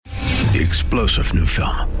The explosive new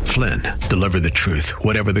film, Flynn, Deliver the Truth,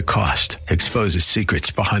 Whatever the Cost, exposes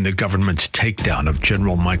secrets behind the government's takedown of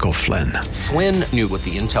General Michael Flynn. Flynn knew what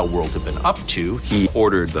the intel world had been up to. He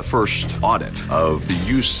ordered the first audit of the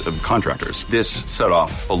use of contractors. This set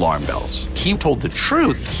off alarm bells. He told the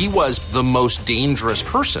truth. He was the most dangerous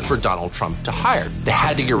person for Donald Trump to hire. They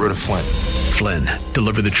had to get rid of Flynn. Flynn,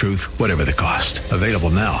 Deliver the Truth, Whatever the Cost. Available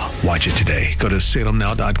now. Watch it today. Go to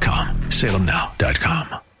salemnow.com.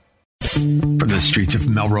 salemnow.com. From the streets of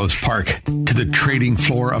Melrose Park to the trading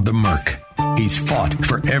floor of the Merc, he's fought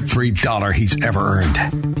for every dollar he's ever earned.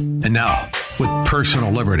 And now, with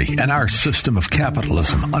personal liberty and our system of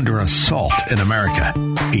capitalism under assault in America,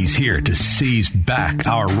 he's here to seize back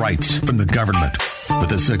our rights from the government.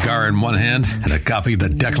 With a cigar in one hand and a copy of the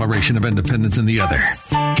Declaration of Independence in the other,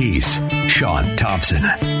 he's Sean Thompson.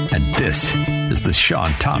 And this is the Sean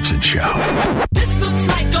Thompson Show. This looks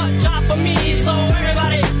like a job for me, so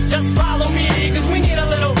everybody just follow me, because we need a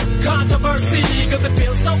little controversy, because it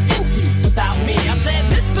feels so empty without me. I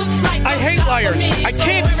said this looks like I hate liars. I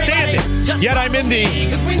can't stand it. Yet I'm in the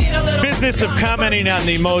business of commenting on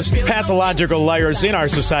the most pathological liars in our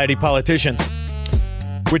society, politicians,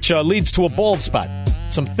 which leads to a bald spot,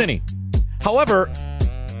 some thinning. However,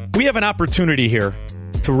 we have an opportunity here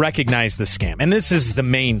to recognize the scam. And this is the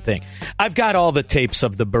main thing. I've got all the tapes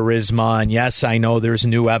of the Burisma, and yes, I know there's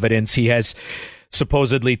new evidence. He has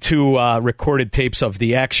supposedly 2 recorded tapes of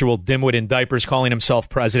the actual dimwit in diapers calling himself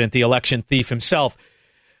president, the election thief himself,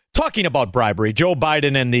 talking about bribery. Joe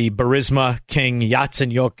Biden and the Burisma King,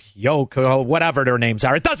 Yatsenyuk, whatever their names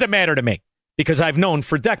are. It doesn't matter to me, because I've known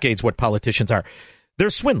for decades what politicians are. They're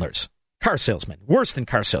swindlers, car salesmen, worse than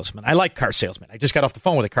car salesmen. I like car salesmen. I just got off the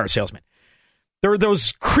phone with a car salesman. There are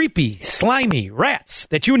those creepy, slimy rats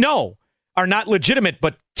that you know are not legitimate,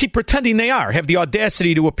 but keep pretending they are, have the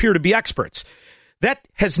audacity to appear to be experts. That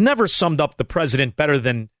has never summed up the president better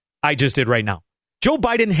than I just did right now. Joe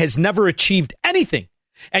Biden has never achieved anything.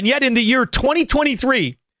 And yet in the year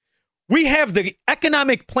 2023, we have the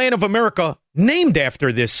economic plan of America named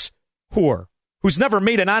after this whore who's never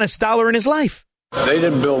made an honest dollar in his life. They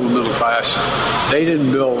didn't build the middle class. They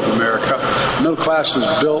didn't build America. The middle class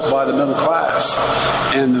was built by the middle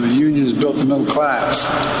class, and the unions built the middle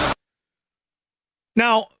class.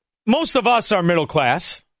 Now, most of us are middle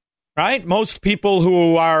class, right? Most people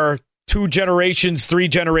who are 2 generations, 3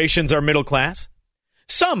 generations are middle class.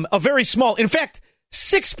 Some, a very small, in fact,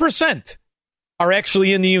 6% are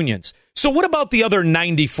actually in the unions. So what about the other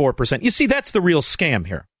 94%? You see, that's the real scam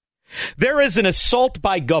here. There is an assault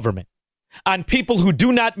by government on people who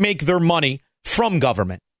do not make their money from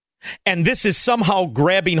government. And this is somehow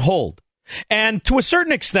grabbing hold. And to a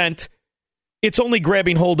certain extent, it's only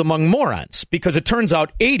grabbing hold among morons, because it turns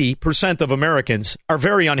out 80% of Americans are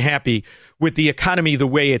very unhappy with the economy the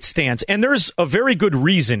way it stands. And there's a very good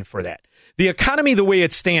reason for that. The economy the way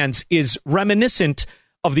it stands is reminiscent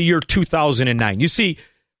of the year 2009. You see,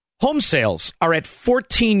 home sales are at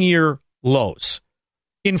 14-year lows.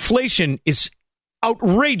 Inflation is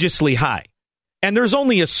outrageously high. And there's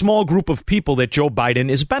only a small group of people that Joe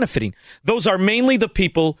Biden is benefiting. Those are mainly the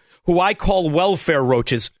people who I call welfare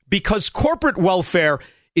roaches, because corporate welfare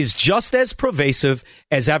is just as pervasive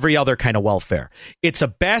as every other kind of welfare. It's a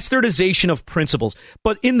bastardization of principles.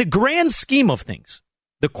 But in the grand scheme of things,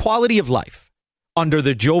 the quality of life under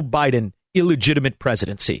the Joe Biden illegitimate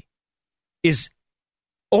presidency is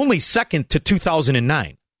only second to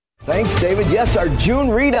 2009. Thanks, David. Yes, our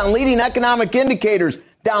June read on leading economic indicators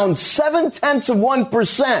down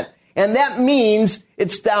 0.7%. And that means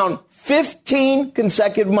it's down 15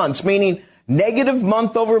 consecutive months, meaning negative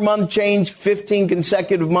month-over-month change, 15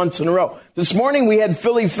 consecutive months in a row. This morning we had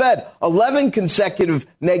Philly Fed, 11 consecutive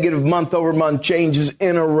negative month-over-month changes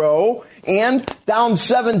in a row. And down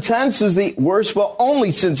 0.7 is the worst, well,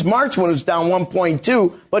 only since March when it was down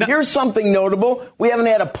 1.2. But here's something notable. We haven't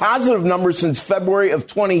had a positive number since February of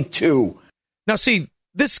 22. Now, see,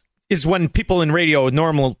 this is when people in radio,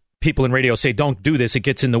 normal people in radio say, don't do this. It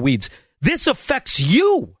gets in the weeds. This affects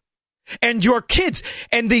you and your kids.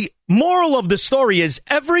 And the moral of the story is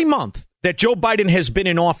every month that Joe Biden has been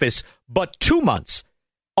in office, but 2 months,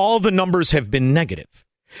 all the numbers have been negative,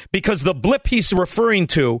 because the blip he's referring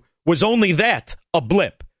to was only that, a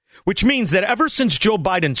blip, which means that ever since Joe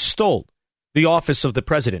Biden stole the office of the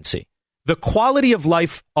presidency, the quality of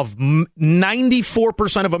life of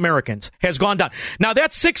 94% of Americans has gone down. Now,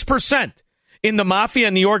 that's 6% in the mafia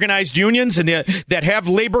and the organized unions and that have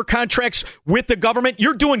labor contracts with the government.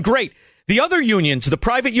 You're doing great. The other unions, the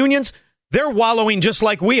private unions, they're wallowing just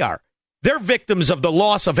like we are. They're victims of the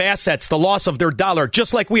loss of assets, the loss of their dollar,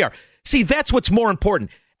 just like we are. See, that's what's more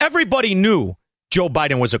important. Everybody knew Joe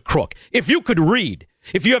Biden was a crook. If you could read,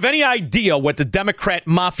 if you have any idea what the Democrat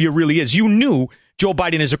mafia really is, you knew Joe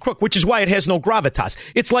Biden is a crook, which is why it has no gravitas.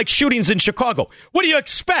 It's like shootings in Chicago. What do you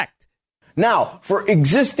expect? Now, for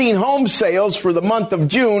existing home sales for the month of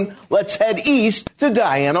June, let's head east to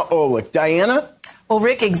Diana Olick. Diana? Well,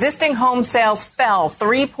 Rick, existing home sales fell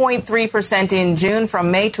 3.3% in June from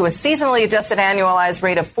May to a seasonally adjusted annualized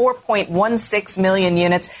rate of 4.16 million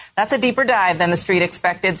units. That's a deeper dive than the street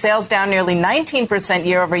expected. Sales down nearly 19%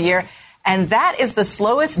 year over year. And that is the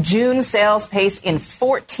slowest June sales pace in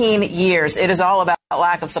 14 years. It is all about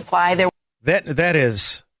lack of supply. That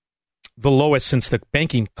is the lowest since the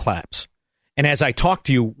banking collapse. And as I talk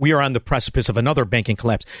to you, we are on the precipice of another banking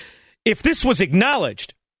collapse. If this was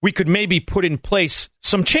acknowledged, we could maybe put in place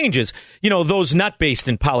some changes, those not based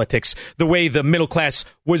in politics, the way the middle class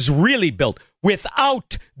was really built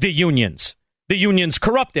without the unions. The unions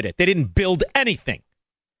corrupted it. They didn't build anything.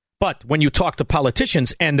 But when you talk to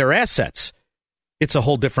politicians and their assets, it's a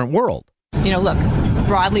whole different world. Look,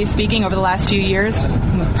 broadly speaking, over the last few years,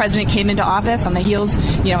 when the president came into office on the heels,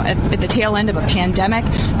 at the tail end of a pandemic,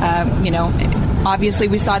 obviously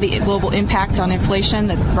we saw the global impact on inflation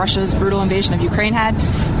that Russia's brutal invasion of Ukraine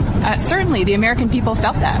had. Certainly, the American people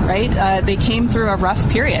felt that, right? They came through a rough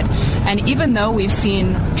period. And even though we've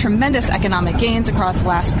seen tremendous economic gains across the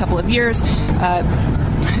last couple of years,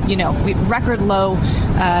 record low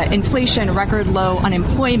inflation, record low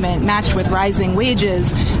unemployment matched with rising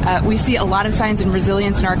wages. We see a lot of signs of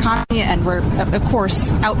resilience in our economy, and we're, of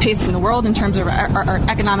course, outpacing the world in terms of our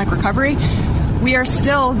economic recovery. It's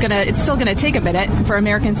still going to take a minute for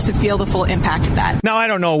Americans to feel the full impact of that. Now, I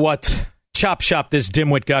don't know what chop shop this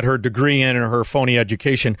dimwit got her degree in or her phony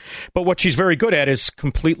education, but what she's very good at is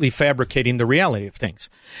completely fabricating the reality of things.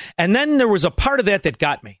 And then there was a part of that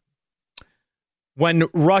got me. When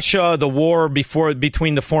Russia, the war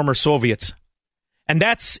between the former Soviets. And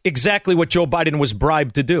that's exactly what Joe Biden was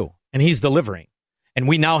bribed to do. And he's delivering. And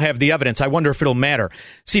we now have the evidence. I wonder if it'll matter.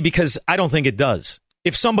 See, because I don't think it does.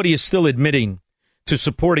 If somebody is still admitting to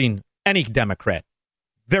supporting any Democrat,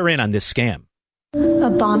 they're in on this scam. A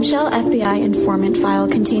bombshell FBI informant file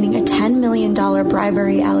containing a $10 million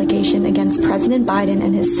bribery allegation against President Biden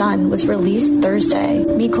and his son was released Thursday.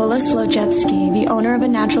 Mykola Zlochevsky, the owner of a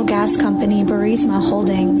natural gas company, Burisma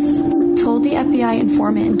Holdings, told the FBI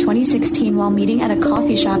informant in 2016 while meeting at a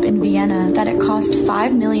coffee shop in Vienna that it cost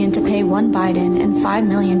 $5 million to pay one Biden and $5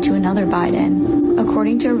 million to another Biden,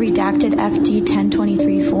 according to a redacted FD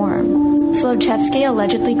 1023 form. Zlochevsky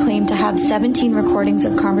allegedly claimed to have 17 recordings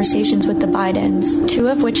of conversations with the Bidens, 2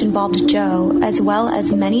 of which involved Joe, as well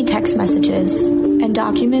as many text messages and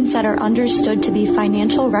documents that are understood to be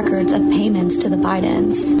financial records of payments to the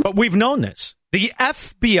Bidens. But we've known this. The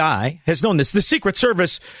FBI has known this. The Secret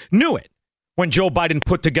Service knew it when Joe Biden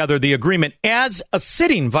put together the agreement as a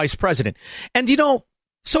sitting vice president. And,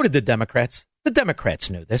 so did the Democrats. The Democrats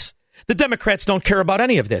knew this. The Democrats don't care about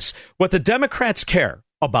any of this. What the Democrats care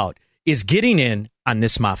about is getting in on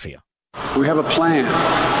this mafia. We have a plan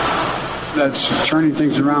that's turning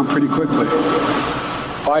things around pretty quickly.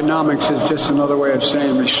 Bidenomics is just another way of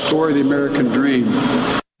saying restore the American dream.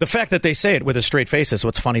 The fact that they say it with a straight face is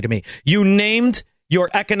what's funny to me. You named your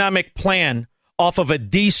economic plan off of a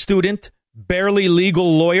D student, barely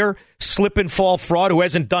legal lawyer, slip and fall fraud who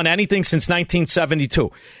hasn't done anything since 1972.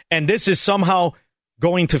 And this is somehow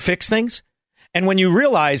going to fix things? And when you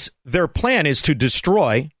realize their plan is to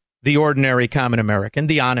destroy the ordinary common American,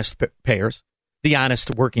 the honest payers, the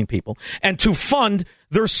honest working people, and to fund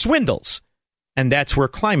their swindles. And that's where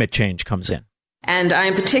climate change comes in. And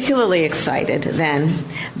I'm particularly excited then,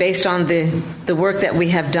 based on the work that we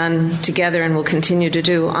have done together and will continue to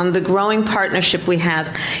do, on the growing partnership we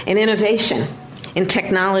have in innovation, in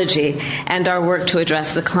technology, and our work to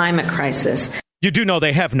address the climate crisis. You do know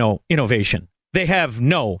they have no innovation. They have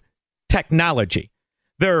no technology.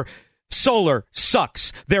 Their solar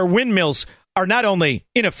sucks. Their windmills are not only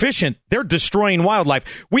inefficient, they're destroying wildlife.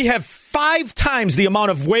 We have 5 times the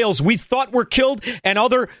amount of whales we thought were killed and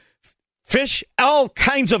other fish, all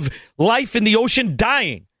kinds of life in the ocean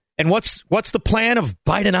dying. And what's the plan of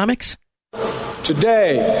Bidenomics?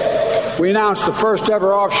 Today, we announced the first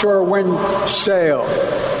ever offshore wind sail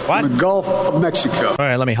in the Gulf of Mexico. All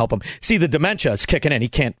right, let me help him. See, the dementia is kicking in. He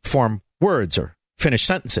can't form words or finish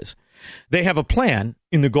sentences. They have a plan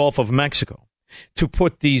in the Gulf of Mexico to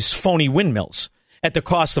put these phony windmills at the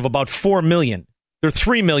cost of about $4 million. They're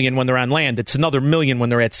 $3 million when they're on land. It's another $1 million when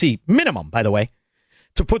they're at sea. Minimum, by the way,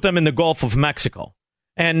 to put them in the Gulf of Mexico.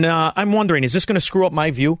 And I'm wondering, is this going to screw up my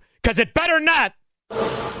view? Because it better not.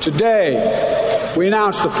 Today, we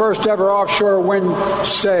announced the first ever offshore wind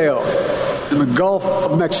sail in the Gulf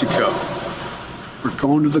of Mexico. We're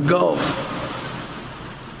going to the Gulf.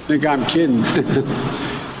 Think I'm kidding.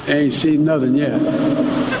 Ain't seen nothing yet.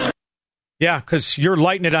 Yeah, because you're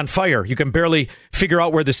lighting it on fire. You can barely figure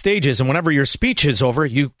out where the stage is, and whenever your speech is over,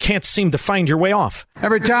 you can't seem to find your way off.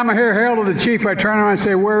 Every time I hear Hail to the Chief, I turn around and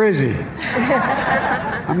say, where is he?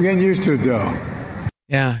 I'm getting used to it, though.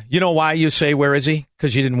 Yeah, you know why you say, where is he?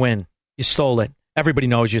 Because you didn't win. You stole it. Everybody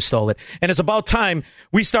knows you stole it. And it's about time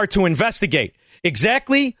we start to investigate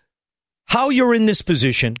exactly how you're in this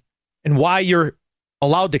position and why you're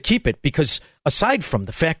allowed to keep it, because aside from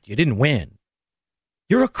the fact you didn't win,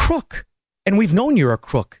 you're a crook. And we've known you're a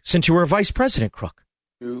crook since you were a vice president crook.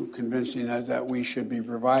 Convincing us that we should be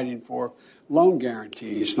providing for loan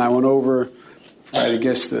guarantees. And I went over for, I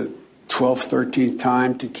guess, the 12th, 13th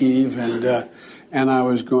time to Kyiv, and I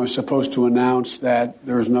was supposed to announce that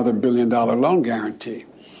there was another $1 billion loan guarantee.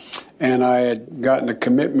 And I had gotten a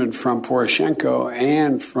commitment from Poroshenko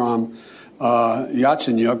and from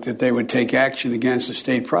Yatsenyuk that they would take action against the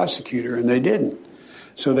state prosecutor, and they didn't.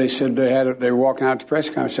 So they said they were walking out to press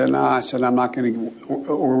conference. I said, no, I said, we're not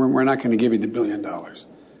going to give you the $1 billion.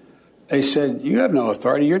 They said, you have no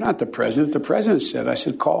authority. You're not the president. The president said. I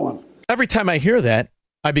said, call him. Every time I hear that,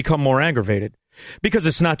 I become more aggravated, because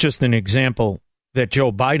it's not just an example that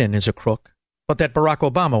Joe Biden is a crook, but that Barack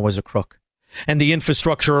Obama was a crook. And the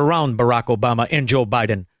infrastructure around Barack Obama and Joe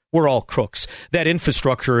Biden were all crooks. That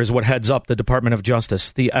infrastructure is what heads up the Department of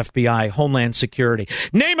Justice, the FBI, Homeland Security.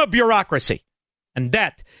 Name a bureaucracy. And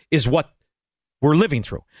that is what we're living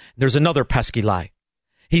through. There's another pesky lie.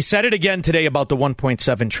 He said it again today about the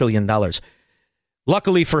 $1.7 trillion.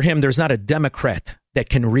 Luckily for him, there's not a Democrat that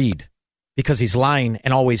can read, because he's lying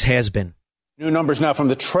and always has been. New numbers now from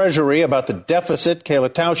the Treasury about the deficit. Kayla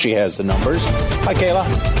Tausche has the numbers. Hi, Kayla.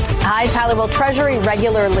 Hi, Tyler. Well, Treasury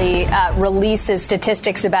regularly releases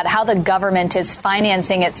statistics about how the government is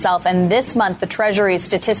financing itself. And this month, the Treasury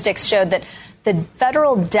statistics showed that the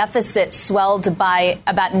federal deficit swelled by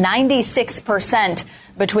about 96%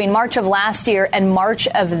 between March of last year and March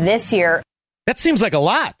of this year. That seems like a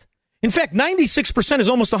lot. In fact, 96% is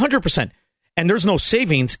almost 100%. And there's no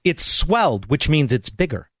savings. It's swelled, which means it's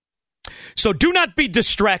bigger. So do not be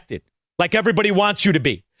distracted like everybody wants you to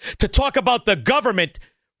be. To talk about the government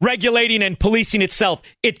regulating and policing itself,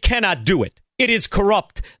 it cannot do it. It is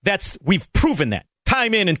corrupt. We've proven that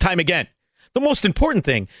time in and time again. The most important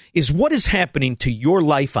thing is what is happening to your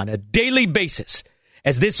life on a daily basis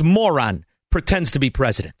as this moron pretends to be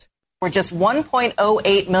president. We're just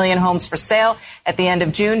 1.08 million homes for sale at the end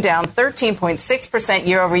of June, down 13.6%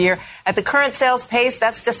 year over year. At the current sales pace,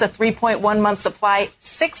 that's just a 3.1 month supply.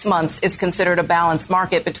 6 months is considered a balanced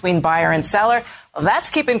market between buyer and seller. Well, that's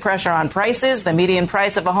keeping pressure on prices. The median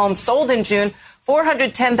price of a home sold in June,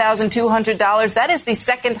 $410,200. That is the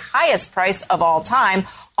second highest price of all time,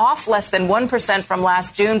 off less than 1% from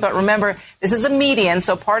last June. But remember, this is a median,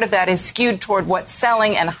 so part of that is skewed toward what's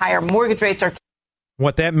selling, and higher mortgage rates are.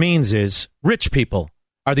 What that means is rich people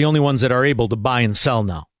are the only ones that are able to buy and sell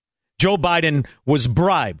now. Joe Biden was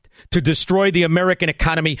bribed to destroy the American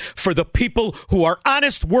economy for the people who are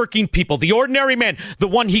honest working people, the ordinary man, the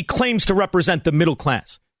one he claims to represent, the middle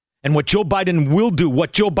class. And what Joe Biden will do,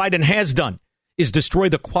 what Joe Biden has done, is destroy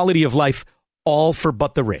the quality of life, all for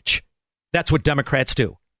but the rich. That's what Democrats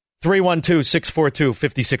do.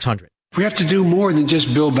 312-642-5600. We have to do more than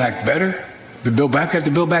just build back better. We have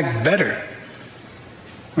to build back better.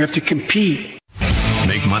 We have to compete.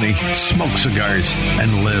 Make money, smoke cigars,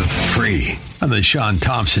 and live free on the Sean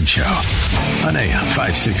Thompson Show on AM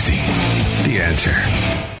 560. The Answer.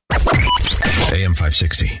 AM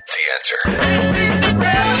 560. The Answer.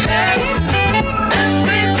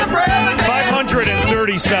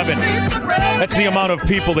 537. That's the amount of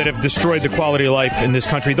people that have destroyed the quality of life in this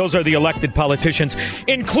country. Those are the elected politicians,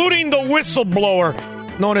 including the whistleblower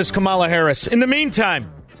known as Kamala Harris. In the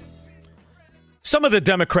meantime, some of the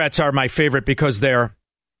Democrats are my favorite because they're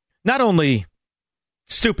not only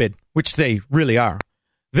stupid, which they really are,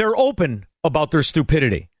 they're open about their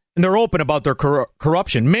stupidity. And they're open about their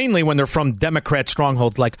corruption, mainly when they're from Democrat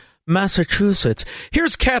strongholds like Massachusetts.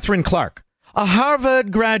 Here's Catherine Clark, a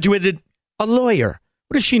Harvard graduated, a lawyer.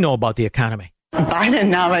 What does she know about the economy?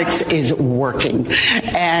 Bidenomics is working,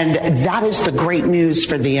 and that is the great news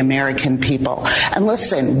for the American people. And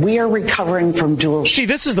listen, we are recovering from dual. See,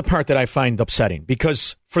 this is the part that I find upsetting,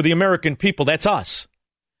 because for the American people, that's us.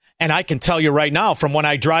 And I can tell you right now, from when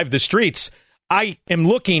I drive the streets, I am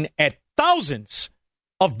looking at thousands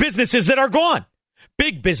of businesses that are gone.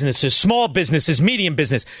 Big businesses, small businesses, medium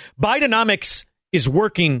business. Bidenomics is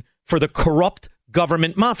working for the corrupt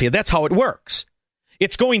government mafia. That's how it works.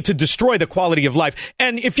 It's going to destroy the quality of life.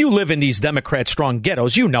 And if you live in these Democrat-strong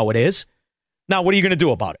ghettos, you know it is. Now, what are you going to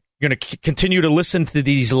do about it? You're going to continue to listen to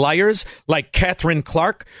these liars like Catherine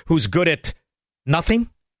Clark, who's good at nothing?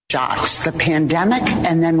 Shocks, the pandemic,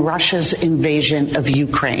 and then Russia's invasion of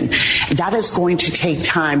Ukraine. That is going to take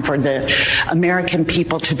time for the American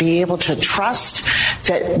people to be able to trust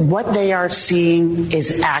that what they are seeing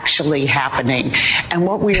is actually happening. And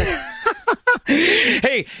what we are...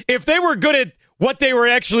 Hey, if they were good at what they were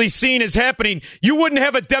actually seeing is happening, you wouldn't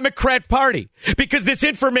have a Democrat Party. Because this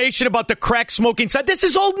information about the crack smoking side, this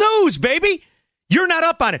is old news, baby. You're not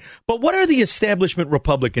up on it. But what are the establishment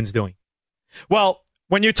Republicans doing? Well,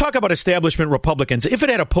 when you talk about establishment Republicans, if it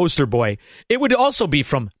had a poster boy, it would also be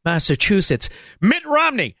from Massachusetts. Mitt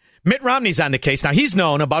Romney. Mitt Romney's on the case. Now, he's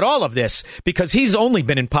known about all of this because he's only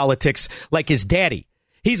been in politics like his daddy.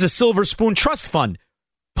 He's a Silver Spoon Trust Fund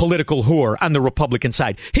political whore on the Republican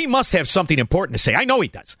side. He must have something important to say. I know he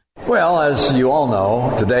does. Well, as you all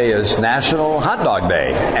know, today is National Hot Dog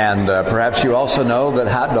Day. And perhaps you also know that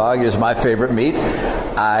hot dog is my favorite meat.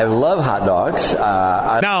 I love hot dogs.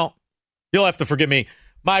 Now, you'll have to forgive me.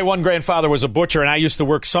 My one grandfather was a butcher, and I used to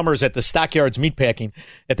work summers at the Stockyards Meatpacking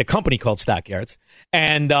at the company called Stockyards.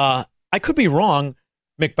 And I could be wrong,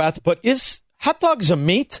 Macbeth, but is hot dogs a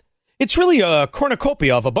meat? It's really a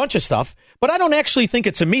cornucopia of a bunch of stuff, but I don't actually think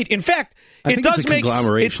it's a meat. In fact, it does make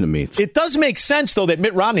conglomeration of meats. It does make sense, though, that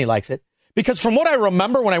Mitt Romney likes it, because from what I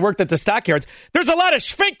remember when I worked at the Stockyards, there's a lot of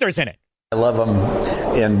sphincters in it. I love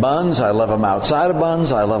them in buns. I love them outside of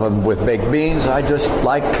buns. I love them with baked beans. I just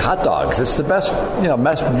like hot dogs. It's the best,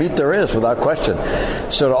 best meat there is, without question.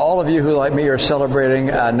 So to all of you who, like me, are celebrating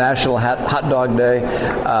National Hot Dog Day,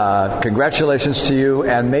 congratulations to you,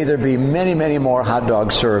 and may there be many, many more hot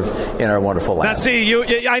dogs served in our wonderful land. Now,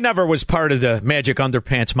 see, I never was part of the Magic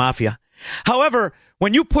Underpants Mafia. However,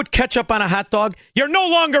 when you put ketchup on a hot dog, you're no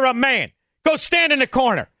longer a man. Go stand in the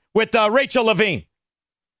corner with Rachel Levine.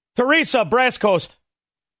 Teresa, Brass Coast.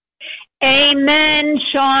 Amen,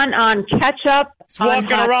 Sean, on ketchup. He's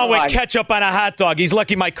walking around with ketchup on a hot dog. He's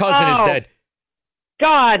lucky my cousin is dead.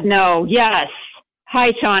 God, no. Yes. Hi,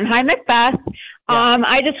 Sean. Hi, Macbeth. Yeah.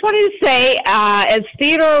 I just wanted to say, as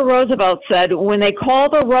Theodore Roosevelt said, when they call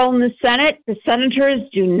the roll in the Senate, the senators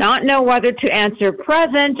do not know whether to answer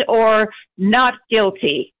present or not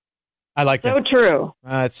guilty. I like that. So true.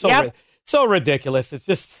 It's so ridiculous. It's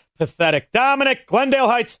just pathetic. Dominic, Glendale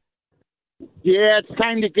Heights. Yeah, it's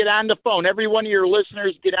time to get on the phone. Every one of your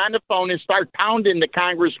listeners, get on the phone and start pounding the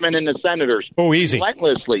congressmen and the senators. Oh, easy.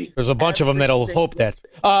 Relentlessly. There's a bunch of them that'll hope that.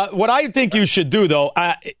 What I think you should do, though,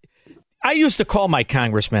 I used to call my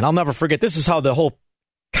congressman. I'll never forget. This is how the whole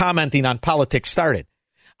commenting on politics started.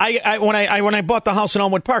 When I bought the house in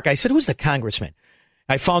Elmwood Park, I said, "Who's the congressman?"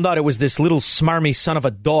 I found out it was this little smarmy son of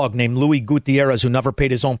a dog named Louis Gutierrez who never paid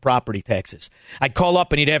his own property taxes. I'd call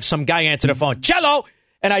up and he'd have some guy answer the phone, "Cello!"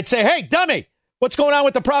 And I'd say, "Hey, dummy, what's going on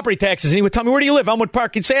with the property taxes?" And he would tell me, "Where do you live?" "Elmwood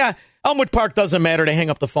Park." He'd say, "Elmwood Park doesn't matter." To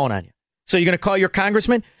hang up the phone on you. So you're going to call your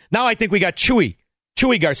congressman? Now I think we got Chewy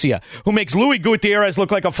Garcia, who makes Louis Gutierrez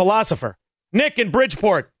look like a philosopher. Nick in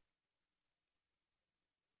Bridgeport.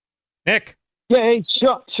 Nick. Yeah, hey,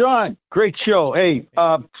 Sean, great show. Hey,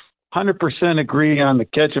 100% agree on the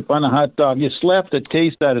ketchup on a hot dog. You slap the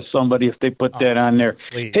taste out of somebody if they put that on there.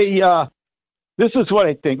 Please. Hey, this is what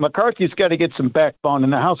I think. McCarthy's got to get some backbone,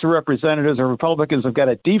 and the House of Representatives or Republicans have got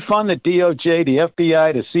to defund the DOJ, the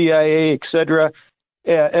FBI, the CIA, et cetera,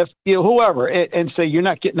 whoever, and say you're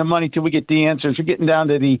not getting the money till we get the answers. You're getting down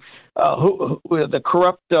to the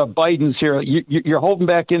corrupt Bidens here. You're holding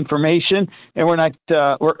back information, and we're not.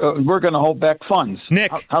 We're going to hold back funds.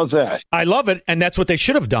 Nick, how's that? I love it, and that's what they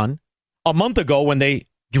should have done a month ago when they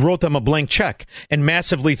wrote them a blank check and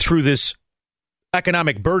massively threw this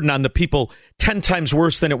economic burden on the people 10 times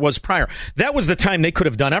worse than it was prior. That was the time they could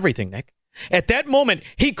have done everything, Nick. At that moment,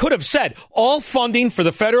 he could have said, all funding for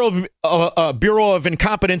the Federal Bureau of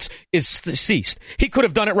Incompetence is ceased. He could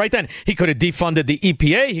have done it right then. He could have defunded the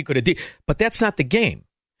EPA. But that's not the game.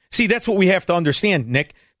 See, that's what we have to understand,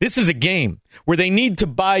 Nick. This is a game where they need to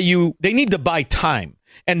buy time,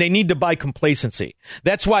 and they need to buy complacency.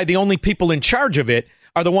 That's why the only people in charge of it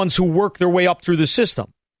are the ones who work their way up through the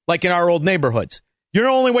system, like in our old neighborhoods. The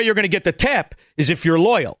only way you're going to get the tap is if you're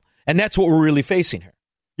loyal, and that's what we're really facing here.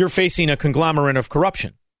 You're facing a conglomerate of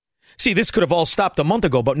corruption. See, this could have all stopped a month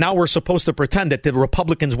ago, but now we're supposed to pretend that the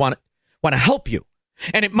Republicans want to help you.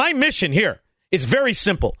 And my mission here is very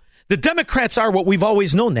simple. The Democrats are what we've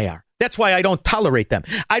always known they are. That's why I don't tolerate them.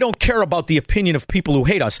 I don't care about the opinion of people who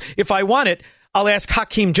hate us. If I want it, I'll ask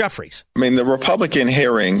Hakeem Jeffries. I mean, the Republican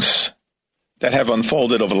hearings that have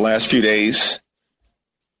unfolded over the last few days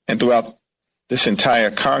and throughout this entire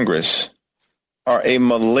Congress are a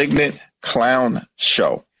malignant clown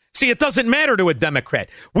show. See, it doesn't matter to a Democrat.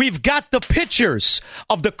 We've got the pictures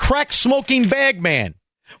of the crack-smoking bagman.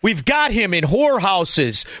 We've got him in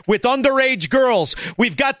whorehouses with underage girls.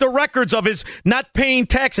 We've got the records of his not paying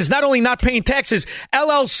taxes. Not only not paying taxes,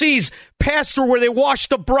 LLCs passed through where they washed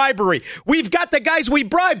the bribery. We've got the guys we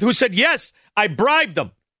bribed who said, yes, I bribed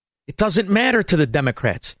them. It doesn't matter to the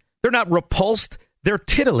Democrats. They're not repulsed. They're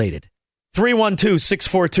titillated.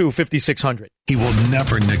 312-642-5600. He will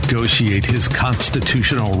never negotiate his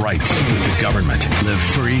constitutional rights with the government. Live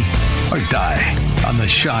free or die on the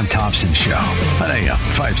Sean Thompson Show on AM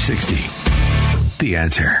 560. The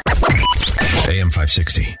Answer. AM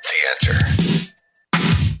 560. The Answer.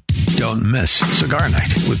 Don't miss Cigar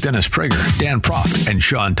Night with Dennis Prager, Dan Proft, and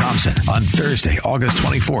Sean Thompson on Thursday, August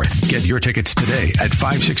 24th. Get your tickets today at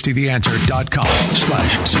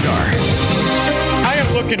 560theanswer.com/cigar. I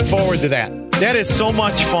am looking forward to that. That is so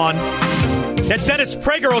much fun. That Dennis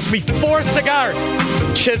Prager owes me 4 cigars.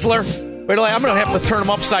 Chiseler. Wait till I'm going to have to turn them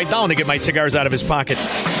upside down to get my cigars out of his pocket.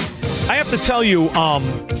 I have to tell you,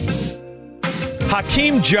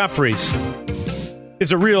 Hakeem Jeffries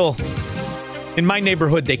is a real... In my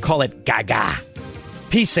neighborhood, they call it gaga.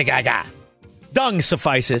 Piece of gaga. Dung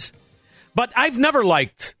suffices. But I've never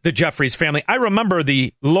liked the Jeffries family. I remember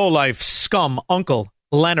the lowlife scum Uncle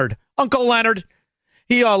Leonard. Uncle Leonard,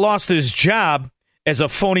 he lost his job as a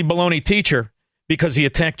phony baloney teacher because he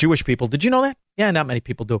attacked Jewish people. Did you know that? Yeah, not many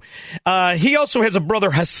people do. He also has a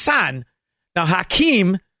brother, Hassan. Now,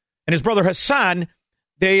 Hakeem and his brother Hassan,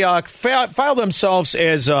 they filed themselves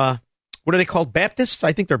as, what are they called, Baptists?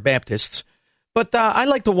 I think they're Baptists. But I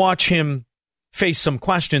like to watch him face some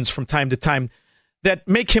questions from time to time that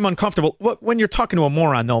make him uncomfortable. When you're talking to a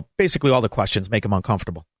moron, though, basically all the questions make him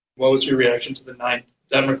uncomfortable. What was your reaction to the 9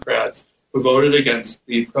 Democrats who voted against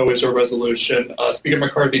the pro-Israel resolution? Speaker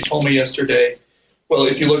McCarthy told me yesterday, well,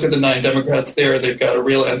 if you look at the 9 Democrats there, they've got a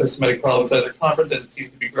real anti-Semitic problem inside their conference, and it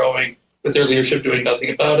seems to be growing with their leadership doing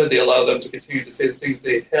nothing about it. They allow them to continue to say the things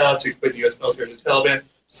they have, to equate the U.S. military to the Taliban,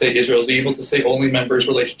 to say Israel's evil, to say only members'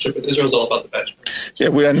 relationship with Israel is all about the benchmarks. Yeah,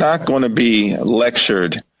 we are not going to be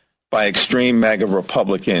lectured by extreme MAGA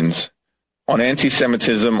Republicans on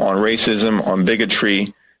anti-Semitism, on racism, on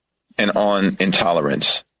bigotry, and on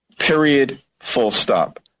intolerance. Period. Full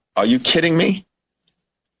stop. Are you kidding me?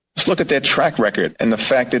 Let's look at their track record and the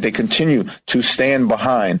fact that they continue to stand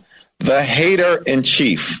behind the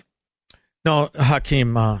hater-in-chief. No,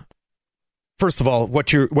 Hakeem, first of all, the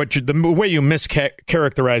way you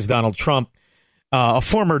mischaracterized Donald Trump, a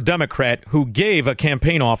former Democrat who gave a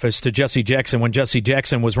campaign office to Jesse Jackson when Jesse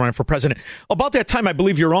Jackson was running for president. About that time, I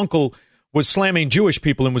believe your uncle was slamming Jewish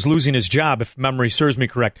people and was losing his job, if memory serves me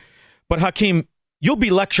correct. But Hakeem, you'll be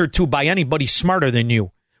lectured to by anybody smarter than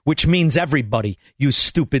you, which means everybody, you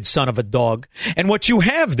stupid son of a dog. And what you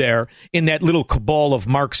have there in that little cabal of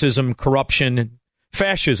Marxism, corruption, and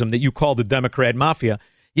fascism that you call the Democrat mafia,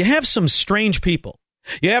 you have some strange people.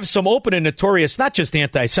 You have some open and notorious, not just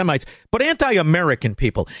anti-Semites, but anti-American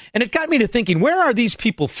people. And it got me to thinking, where are these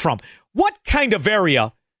people from? What kind of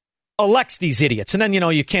area elects these idiots? And then,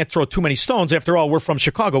 you can't throw too many stones. After all, we're from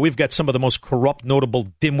Chicago. We've got some of the most corrupt, notable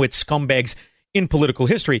dimwit scumbags in political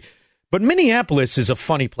history. But Minneapolis is a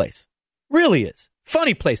funny place. Really is.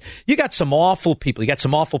 Funny place. You got some awful people. You got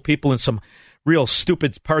some awful people in some real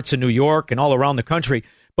stupid parts of New York and all around the country.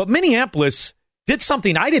 But Minneapolis did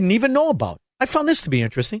something I didn't even know about. I found this to be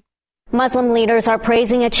interesting. Muslim leaders are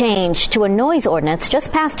praising a change to a noise ordinance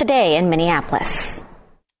just passed today in Minneapolis.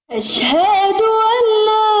 It's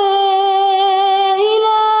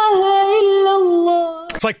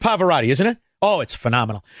like Pavarotti, isn't it? Oh, it's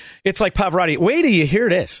phenomenal. It's like Pavarotti. Wait till you hear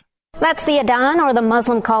this. That's the Adhan, or the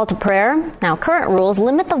Muslim call to prayer. Now, current rules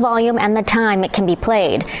limit the volume and the time it can be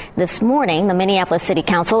played. This morning, the Minneapolis City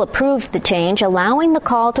Council approved the change, allowing the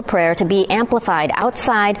call to prayer to be amplified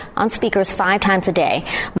outside on speakers 5 times a day.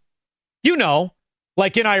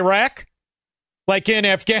 Like in Iraq, like in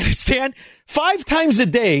Afghanistan, 5 times a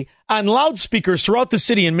day on loudspeakers throughout the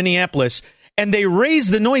city in Minneapolis, and they raise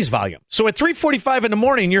the noise volume. So at 3:45 in the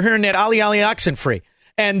morning, you're hearing that Ali Ali Oxenfree.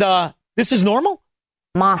 And this is normal?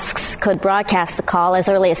 Mosques could broadcast the call as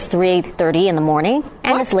early as 3:30 in the morning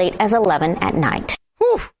and as late as 11 at night.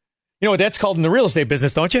 Whew. You know what that's called in the real estate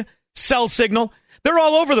business, don't you? Cell signal. They're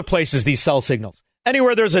all over the places, these cell signals.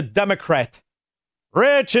 Anywhere there's a Democrat.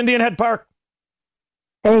 Rich, Indian Head Park.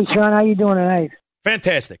 Hey, Sean, how you doing tonight?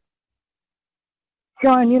 Fantastic.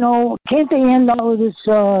 Sean, can't they end all of this,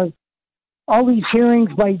 all these hearings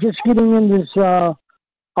by just getting in this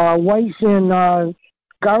Weiss and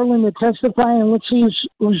Garland to testify and let's see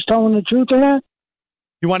who's telling the truth or not?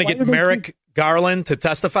 You want to get Merrick Garland to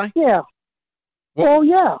testify? Yeah. Well,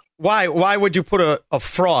 yeah. Why would you put a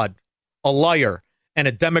fraud, a liar, and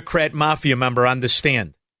a Democrat mafia member on the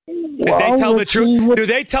stand? Did they tell the truth? Do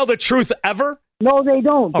they tell the truth ever? No, they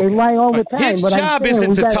don't. Okay. They lie all the time. His job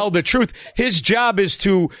isn't to tell the truth. His job is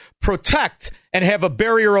to protect and have a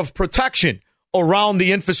barrier of protection around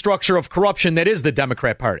the infrastructure of corruption that is the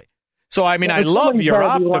Democrat Party. So, I mean, I love your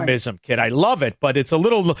optimism, kid. I love it, but it's a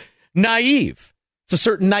little naive. It's a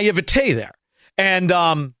certain naivete there.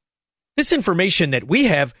 And this information that we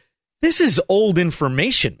have, this is old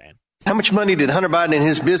information, man. How much money did Hunter Biden and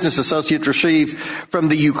his business associates receive from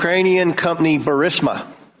the Ukrainian company Burisma?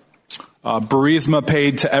 Burisma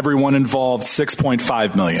paid to everyone involved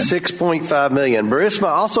 $6.5 million. $6.5 million. Burisma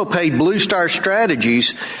also paid Blue Star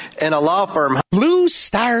Strategies and a law firm. Blue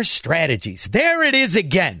Star Strategies. There it is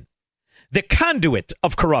again. The conduit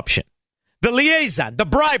of corruption. The liaison, the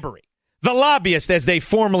bribery, the lobbyist as they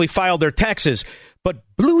formally filed their taxes. But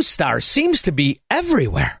Blue Star seems to be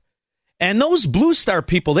everywhere. And those Blue Star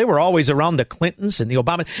people, they were always around the Clintons and the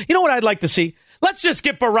Obama. You know what I'd like to see? Let's just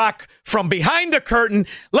get Barack from behind the curtain.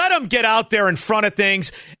 Let him get out there in front of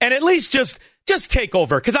things and at least just take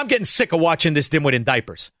over, because I'm getting sick of watching this dimwit in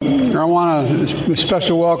diapers. I want a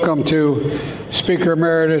special welcome to Speaker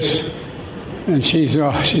Emeritus, and she's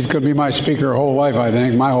going to be my speaker her whole life, I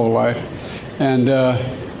think, my whole life. And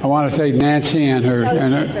I want to thank Nancy and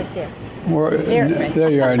her.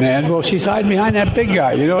 There you are, Nan. Well, she's hiding behind that big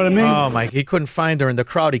guy. You know what I mean? Oh, Mike, he couldn't find her in the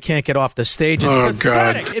crowd. He can't get off the stage. It's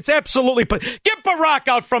pathetic. God. It's absolutely pathetic. Get Barack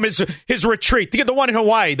out from his retreat. Get the one in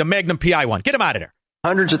Hawaii, the Magnum PI one. Get him out of there.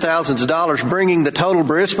 Hundreds of thousands of dollars, bringing the total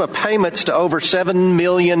Burisma payments to over $7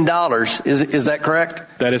 million. Is that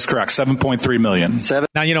correct? That is correct. $7.3 million.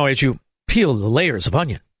 Now, you know, as you peel the layers of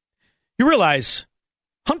onion, you realize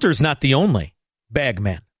Hunter's not the only bag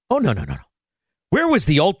man. Oh, no. Where was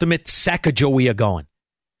the ultimate Sacagawea going?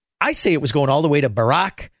 I say it was going all the way to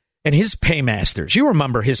Barack and his paymasters. You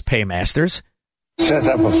remember his paymasters. Set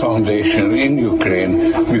up a foundation in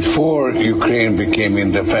Ukraine before Ukraine became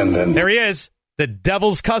independent. There he is, the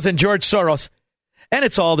devil's cousin, George Soros. And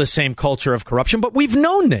it's all the same culture of corruption, but we've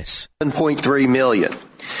known this. $7.3 million.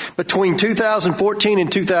 Between 2014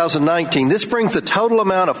 and 2019, this brings the total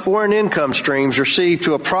amount of foreign income streams received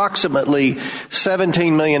to approximately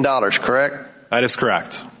 $17 million, correct? That is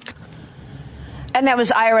correct. And that was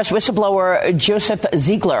IRS whistleblower Joseph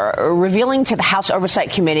Ziegler revealing to the House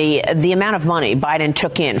Oversight Committee the amount of money Biden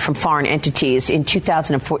took in from foreign entities in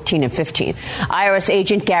 2014 and 15. IRS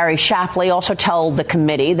agent Gary Shapley also told the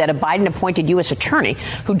committee that a Biden-appointed U.S. attorney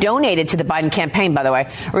who donated to the Biden campaign, by the way,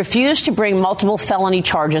 refused to bring multiple felony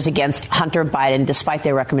charges against Hunter Biden despite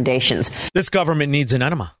their recommendations. This government needs an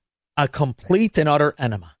enema, a complete and utter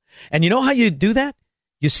enema. And you know how you do that?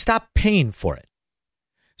 You stop paying for it.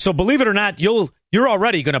 So believe it or not, you're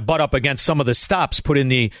already going to butt up against some of the stops put in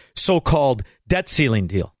the so-called debt ceiling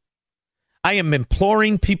deal. I am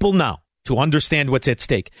imploring people now to understand what's at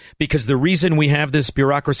stake, because the reason we have this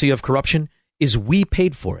bureaucracy of corruption is we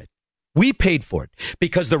paid for it. We paid for it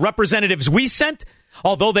because the representatives we sent,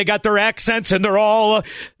 although they got their accents and they're all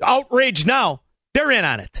outraged now, they're in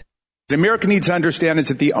on it. What America needs to understand is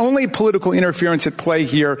that the only political interference at play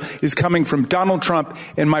here is coming from Donald Trump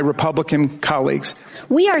and my Republican colleagues.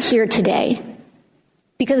 We are here today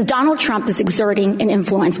because Donald Trump is exerting an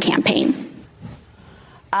influence campaign.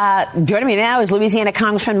 Joining me now is Louisiana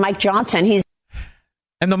Congressman Mike Johnson.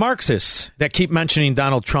 And the Marxists that keep mentioning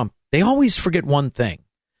Donald Trump, they always forget one thing,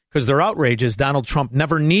 because their outrage is Donald Trump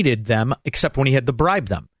never needed them except when he had to bribe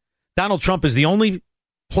them. Donald Trump is the only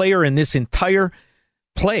player in this entire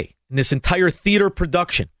play, in this entire theater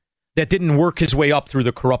production, that didn't work his way up through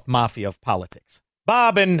the corrupt mafia of politics.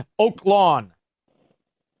 Bob in Oak Lawn.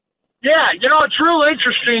 Yeah, you know, it's real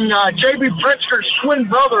interesting. J.B. Pritzker's twin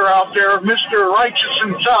brother out there, Mr. Righteous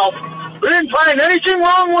himself, we didn't find anything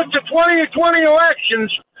wrong with the 2020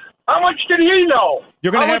 elections. How much did he know?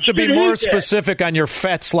 You're going to have to be more specific on your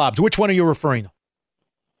fat slobs. Which one are you referring to?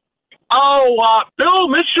 Oh,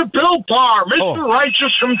 Mr. Bill Barr, Mr.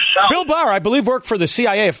 Righteous himself. Bill Barr, I believe, worked for the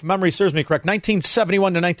CIA, if memory serves me correct,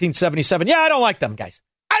 1971 to 1977. Yeah, I don't like them guys.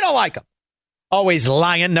 I don't like them. Always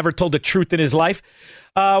lying, never told the truth in his life.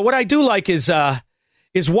 What I do like is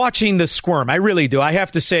watching the squirm. I really do. I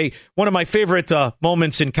have to say, one of my favorite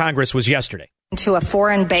moments in Congress was yesterday. To a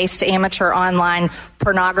foreign-based amateur online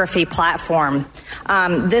pornography platform.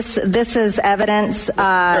 This is evidence of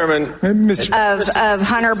Hunter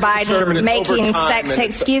Biden making sex.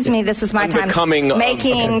 Excuse me, this is my time.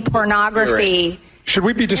 Making pornography Should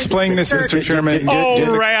we be displaying this, Mr. Chairman?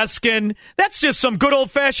 Oh, Raskin. That's just some good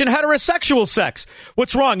old-fashioned heterosexual sex.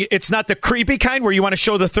 What's wrong? It's not the creepy kind where you want to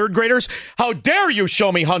show the third graders? How dare you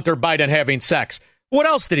show me Hunter Biden having sex? What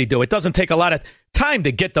else did he do? It doesn't take a lot of time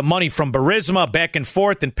to get the money from Burisma back and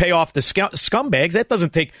forth and pay off the scumbags. That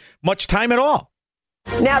doesn't take much time at all.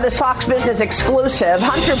 Now, this Fox Business exclusive,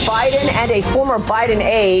 Hunter Biden and a former Biden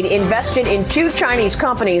aide invested in 2 Chinese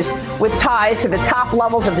companies with ties to the top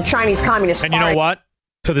levels of the Chinese Communist Party. And you know what?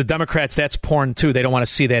 To the Democrats, that's porn, too. They don't want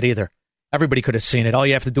to see that either. Everybody could have seen it. All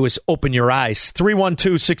you have to do is open your eyes.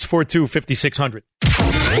 312-642-5600.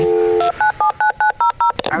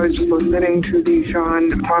 I was listening to the Sean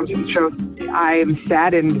Thompson show. I'm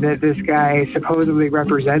saddened that this guy supposedly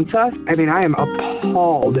represents us. I mean, I am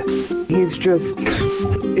appalled. He's just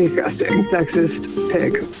disgusting, sexist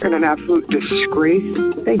pig, and an absolute disgrace.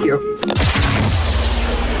 Thank you.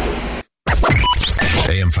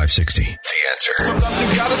 AM 560, The Answer.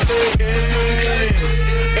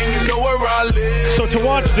 So to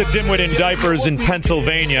watch the dimwit in diapers in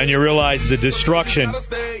Pennsylvania and you realize the destruction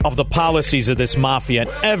of the policies of this mafia in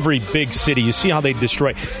every big city, you see how they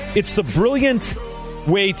destroy. It's the brilliant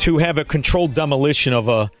way to have a controlled demolition of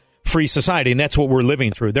a free society, and that's what we're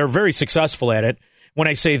living through. They're very successful at it. When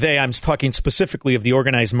I say they, I'm talking specifically of the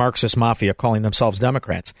organized Marxist mafia calling themselves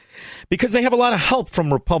Democrats, because they have a lot of help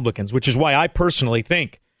from Republicans, which is why I personally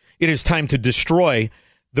think it is time to destroy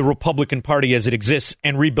the Republican Party as it exists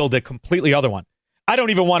and rebuild a completely other one. I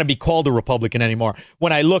don't even want to be called a Republican anymore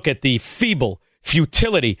when I look at the feeble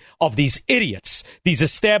futility of these idiots, these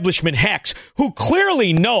establishment hacks who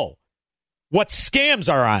clearly know what scams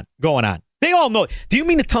are going on. They all know. Do you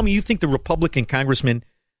mean to tell me you think the Republican congressmen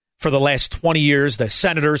for the last 20 years, the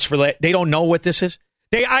senators they don't know what this is?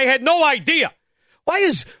 I had no idea. Why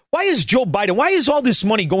is Joe Biden, why is all this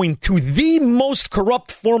money going to the most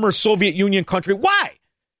corrupt former Soviet Union country? Why?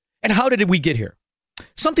 And how did we get here?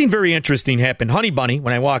 Something very interesting happened. Honey Bunny,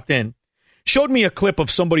 when I walked in, showed me a clip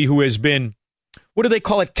of somebody who has been, what do they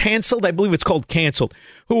call it, canceled? I believe it's called canceled.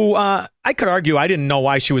 Who, I could argue, I didn't know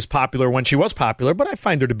why she was popular when she was popular, but I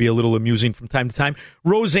find her to be a little amusing from time to time.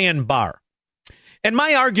 Roseanne Barr. And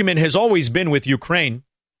my argument has always been with Ukraine,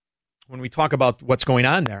 when we talk about what's going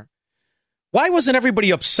on there. Why wasn't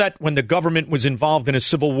everybody upset when the government was involved in a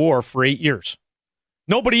civil war for 8 years?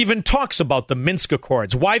 Nobody even talks about the Minsk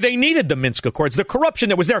Accords, why they needed the Minsk Accords, the corruption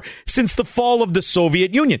that was there since the fall of the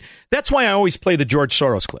Soviet Union. That's why I always play the George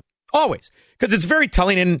Soros clip. Always. Because it's very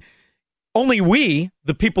telling, and only we,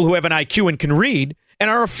 the people who have an IQ and can read and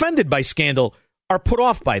are offended by scandal, are put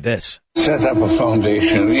off by this. Set up a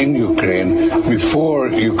foundation in Ukraine before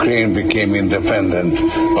Ukraine became independent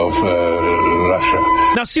of Russia.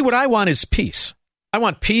 Now, see, what I want is peace. I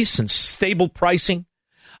want peace and stable pricing.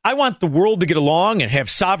 I want the world to get along and have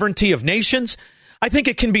sovereignty of nations. I think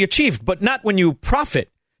it can be achieved, but not when you profit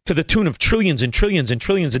to the tune of trillions and trillions and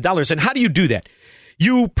trillions of dollars. And how do you do that?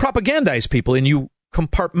 You propagandize people and you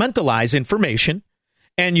compartmentalize information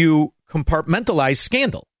and you compartmentalize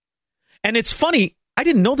scandal. And it's funny, I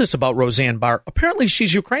didn't know this about Roseanne Barr. Apparently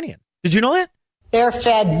she's Ukrainian. Did you know that? They're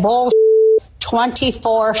fed bull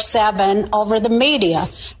 24/7 over the media.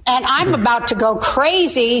 And I'm about to go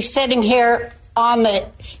crazy sitting here on the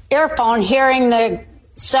earphone hearing the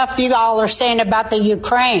stuff you all are saying about the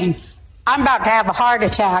Ukraine. I'm about to have a heart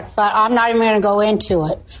attack, but I'm not even going to go into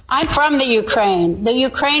it. I'm from the Ukraine. The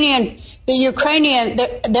Ukrainian,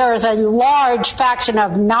 there is a large faction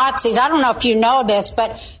of Nazis. I don't know if you know this,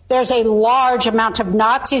 but there's a large amount of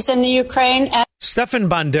Nazis in the Ukraine. Stefan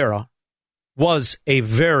Bandera was a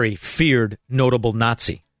very feared, notable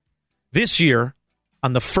Nazi. This year,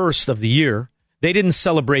 on the 1st of the year, they didn't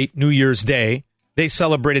celebrate New Year's Day. They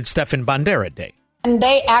celebrated Stefan Bandera Day. And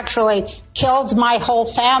they actually killed my whole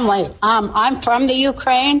family. I'm from the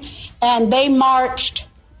Ukraine, and they marched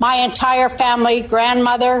my entire family,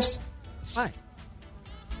 grandmothers,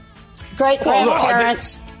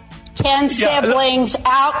 great-grandparents, 10 siblings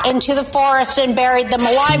out into the forest and buried them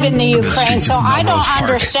alive in the Ukraine. So I don't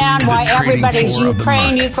understand why everybody's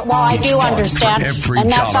Ukraine. Well, I do understand, and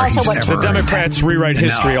that's also what the Democrats rewrite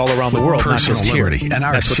history all around the world, not just here. And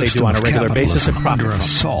our that's what they do on a regular basis and profit under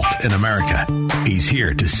assault in America. He's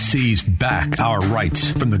here to seize back our rights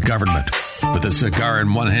from the government. With a cigar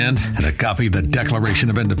in one hand and a copy of the Declaration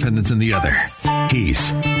of Independence in the other.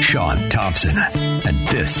 He's Sean Thompson. And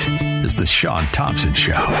this is the Sean Thompson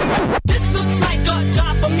Show. This looks like a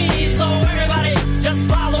job for me, so everybody just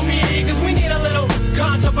follow me, because we need a little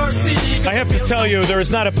controversy. I have to tell you, there is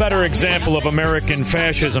not a better example of American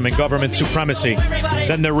fascism and government supremacy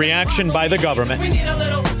than the reaction by the government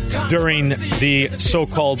during the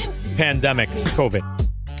so-called pandemic, COVID.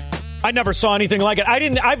 I never saw anything like it.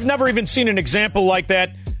 I've never even seen an example like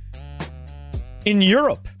that in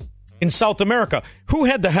Europe, in South America. Who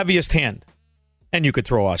had the heaviest hand? And you could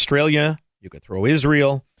throw Australia, you could throw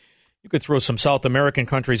Israel, you could throw some South American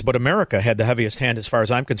countries, but America had the heaviest hand as far as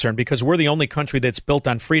I'm concerned, because we're the only country that's built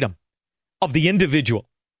on freedom of the individual.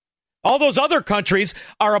 All those other countries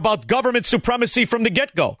are about government supremacy from the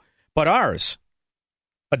get-go, but ours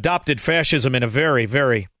adopted fascism in a very,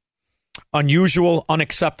 very unusual,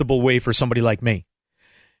 unacceptable way for somebody like me.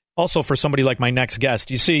 Also for somebody like my next guest.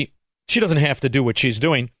 You see, she doesn't have to do what she's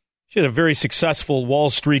doing. She's a very successful Wall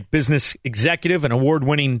Street business executive, an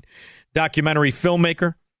award-winning documentary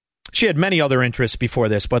filmmaker. She had many other interests before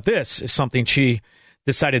this, but this is something she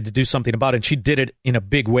decided to do something about, and she did it in a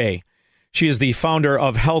big way. She is the founder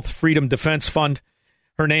of Health Freedom Defense Fund.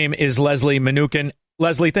 Her name is Leslie Mnookin.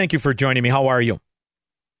 Leslie, thank you for joining me. How are you?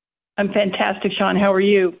 I'm fantastic, Sean. How are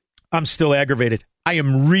you? I'm still aggravated. I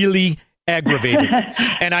am really aggravated.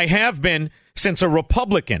 And I have been since a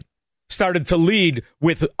Republican started to lead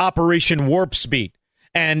with Operation Warp Speed.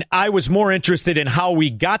 And I was more interested in how we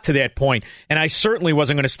got to that point. And I certainly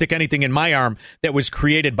wasn't going to stick anything in my arm that was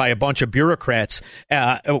created by a bunch of bureaucrats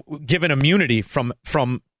given immunity from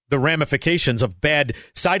the ramifications of bad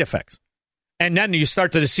side effects. And then you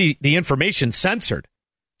start to see the information censored.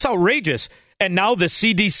 It's outrageous. And now the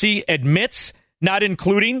CDC admits not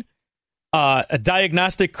including a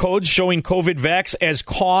diagnostic code showing COVID vax as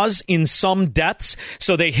cause in some deaths.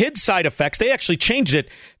 So they hid side effects. They actually changed it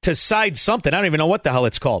to side something. I don't even know what the hell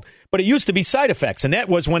it's called. But it used to be side effects. And that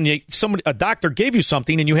was when a doctor gave you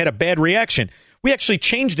something and you had a bad reaction. We actually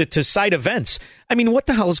changed it to side events. I mean, what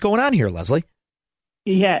the hell is going on here, Leslie?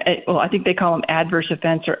 Yeah, well, I think they call them adverse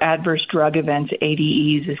events or adverse drug events.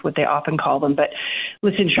 ADEs is what they often call them. But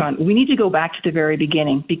listen, Sean, we need to go back to the very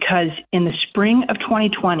beginning, because in the spring of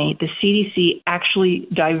 2020, the CDC actually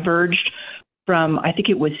diverged from, I think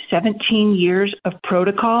it was 17 years of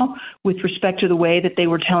protocol with respect to the way that they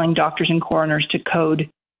were telling doctors and coroners to code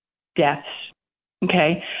deaths.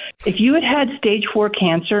 Okay? If you had stage 4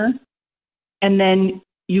 cancer and then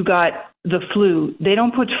you got the flu, they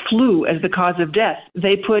don't put flu as the cause of death.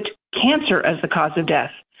 They put cancer as the cause of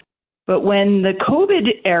death. But when the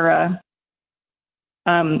COVID era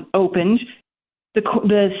opened, the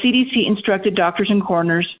CDC instructed doctors and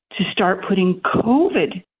coroners to start putting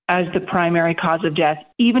COVID as the primary cause of death,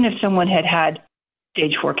 even if someone had had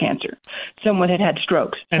stage 4 cancer, someone had had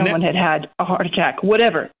strokes, someone had had a heart attack,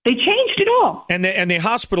 whatever. They changed it all. And the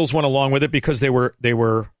hospitals went along with it because they were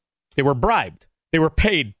bribed. They were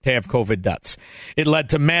paid to have COVID deaths. It led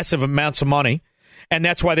to massive amounts of money, and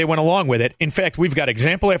that's why they went along with it. In fact, we've got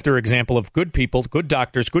example after example of good people, good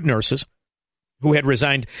doctors, good nurses who had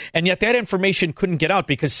resigned, and yet that information couldn't get out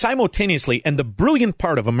because simultaneously, and the brilliant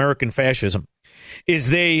part of American fascism is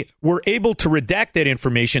they were able to redact that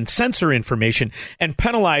information, censor information, and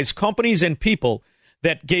penalize companies and people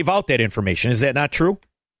that gave out that information. Is that not true?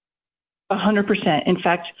 100%. In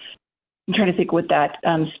fact, I'm trying to think what that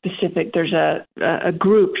specific. There's a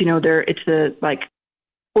group, it's the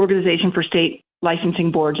Organization for State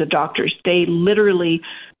Licensing Boards of Doctors. They literally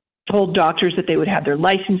told doctors that they would have their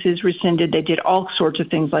licenses rescinded. They did all sorts of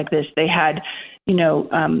things like this. They had,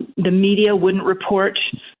 the media wouldn't report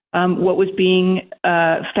what was being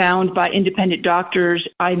found by independent doctors.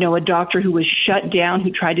 I know a doctor who was shut down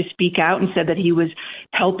who tried to speak out and said that he was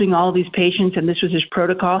helping all of these patients and this was his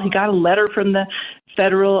protocol. He got a letter from the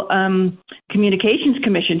Federal Communications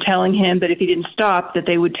Commission telling him that if he didn't stop, that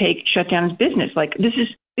they would shut down his business. This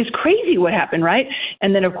is crazy what happened, right?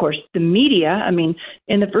 And then, of course, the media. I mean,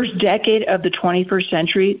 in the first decade of the 21st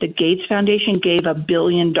century, the Gates Foundation gave $1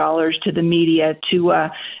 billion to the media to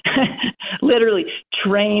literally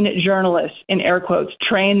train journalists, in air quotes,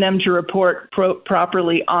 train them to report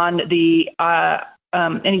properly on the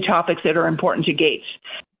any topics that are important to Gates.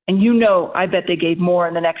 And I bet they gave more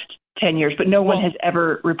in the next 10 years, but no one has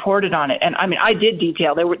ever reported on it. And I mean, I did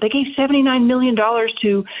detail. They gave $79 million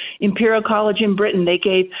to Imperial College in Britain. They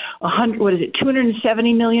gave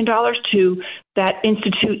 $270 million to that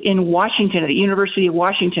institute in Washington, at the University of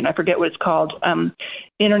Washington. I forget what it's called.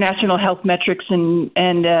 International Health Metrics and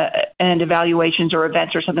Evaluations or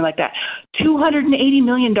Events or something like that. $280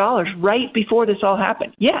 million right before this all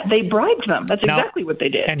happened. Yeah, they bribed them. That's exactly what they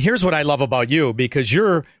did. And here's what I love about you, because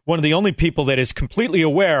you're one of the only people that is completely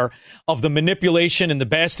aware of the manipulation and the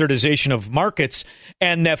bastardization of markets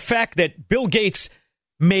and the fact that Bill Gates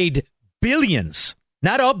made billions,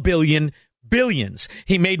 not $1 billion, billions.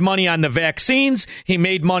 He made money on the vaccines. He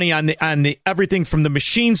made money on the everything from the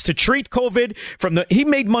machines to treat COVID. He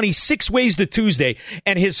made money 6 ways to Tuesday,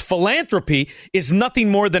 and his philanthropy is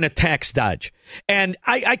nothing more than a tax dodge. And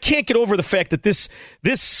I can't get over the fact that this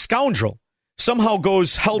scoundrel somehow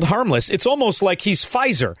goes held harmless. It's almost like he's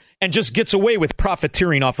Pfizer and just gets away with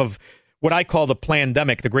profiteering off of what I call the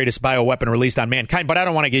plandemic, the greatest bioweapon released on mankind. But I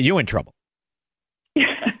don't want to get you in trouble.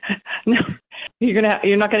 No, you're not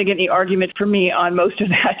going to get any argument from me on most of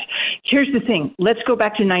that. Here's the thing. Let's go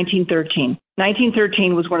back to 1913.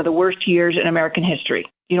 1913 was one of the worst years in American history.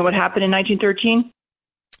 You know what happened in 1913?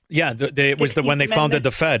 Yeah, it was when they founded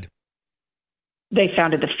the Fed. They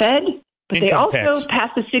founded the Fed, but they also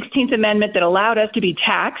passed the 16th Amendment that allowed us to be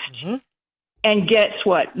taxed. Mm-hmm. And guess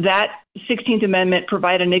what? That 16th Amendment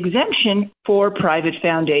provided an exemption for private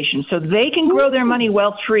foundations. So they can grow their money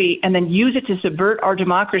wealth-free and then use it to subvert our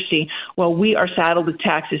democracy while we are saddled with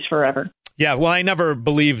taxes forever. Yeah, well, I never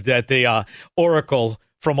believed that the Oracle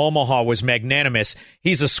from Omaha was magnanimous.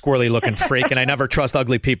 He's a squirrely-looking freak, and I never trust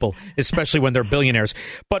ugly people, especially when they're billionaires.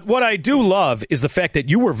 But what I do love is the fact that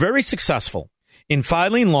you were very successful in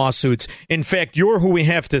filing lawsuits. In fact, you're who we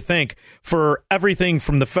have to thank for everything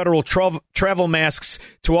from the federal travel masks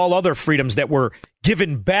to all other freedoms that were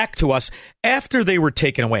given back to us after they were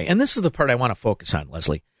taken away. And this is the part I want to focus on,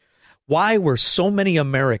 Leslie. Why were so many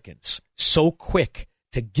Americans so quick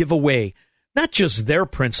to give away not just their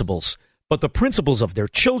principles, but the principles of their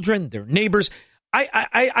children, their neighbors?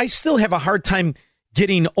 I still have a hard time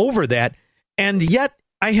getting over that. And yet,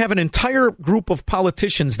 I have an entire group of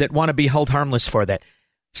politicians that want to be held harmless for that.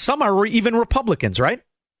 Some are even Republicans, right?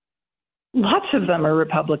 Lots of them are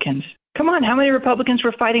Republicans. Come on, how many Republicans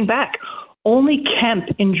were fighting back? Only Kemp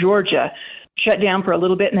in Georgia shut down for a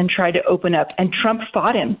little bit and then tried to open up, and Trump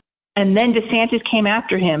fought him. And then DeSantis came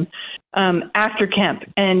after him after Kemp,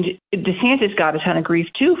 and DeSantis got a ton of grief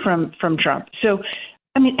too from Trump. So,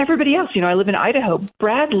 I mean, everybody else, I live in Idaho.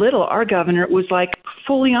 Brad Little, our governor, was like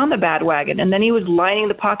fully on the bandwagon. And then he was lining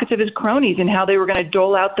the pockets of his cronies and how they were going to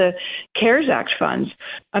dole out the CARES Act funds.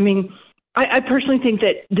 I mean, I personally think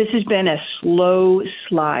that this has been a slow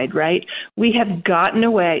slide, right? We have gotten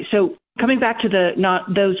away. So coming back to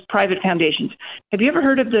those private foundations, have you ever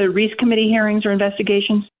heard of the Reece Committee hearings or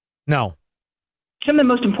investigations? No. Some of the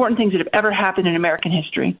most important things that have ever happened in American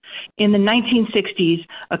history. In the 1960s,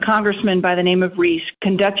 a congressman by the name of Reece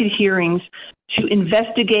conducted hearings to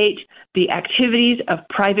investigate the activities of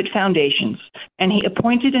private foundations. And he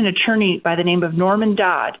appointed an attorney by the name of Norman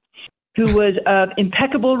Dodd, who was of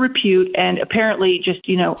impeccable repute and apparently just,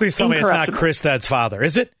 Please tell me it's not Chris Dodd's father,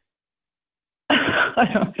 is it?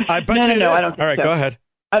 I bet No, I don't think so. All right, go ahead.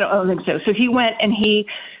 I don't think so. So he went and he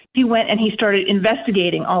started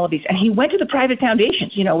investigating all of these. And he went to the private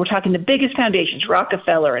foundations. We're talking the biggest foundations,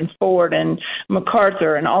 Rockefeller and Ford and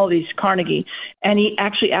MacArthur and all these, Carnegie. And he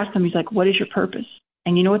actually asked them, he's like, what is your purpose?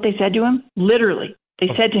 And you know what they said to him? Literally, they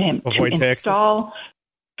said to him,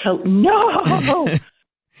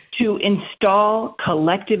 to install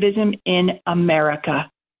collectivism in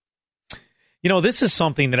America. This is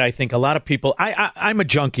something that I think a lot of people, I'm a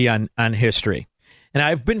junkie on history. And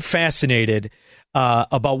I've been fascinated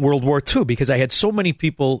about World War II because I had so many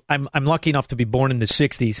people. I'm lucky enough to be born in the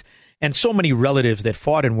 60s and so many relatives that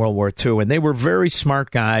fought in World War II, and they were very smart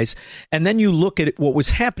guys. And then you look at what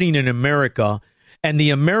was happening in America and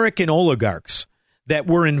the American oligarchs that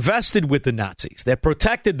were invested with the Nazis, that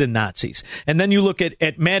protected the Nazis. And then you look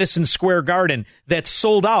at Madison Square Garden that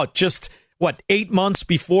sold out just 8 months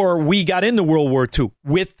before we got into World War II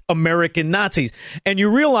with American Nazis. And you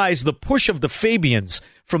realize the push of the Fabians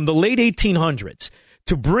from the late 1800s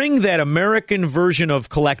to bring that American version of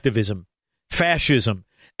collectivism, fascism,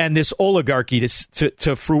 and this oligarchy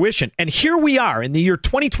to fruition. And here we are in the year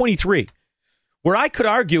 2023, where I could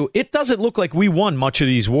argue it doesn't look like we won much of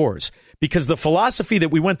these wars because the philosophy that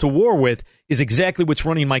we went to war with is exactly what's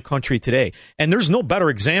running my country today. And there's no better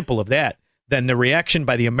example of that than the reaction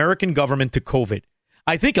by the American government to COVID.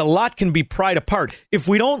 I think a lot can be pried apart if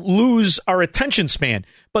we don't lose our attention span.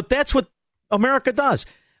 But that's what America does.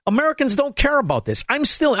 Americans don't care about this. I'm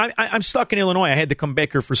stuck in Illinois. I had to come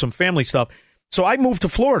back here for some family stuff. So I moved to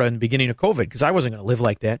Florida in the beginning of COVID because I wasn't going to live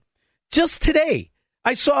like that. Just today,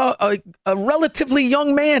 I saw a relatively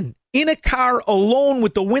young man in a car alone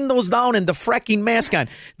with the windows down and the fracking mask on.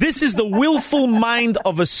 This is the willful mind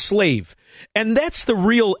of a slave. And that's the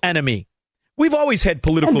real enemy. We've always had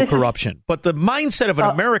political corruption, but the mindset of an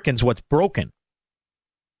American is what's broken.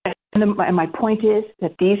 And my point is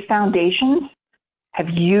that these foundations have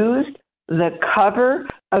used the cover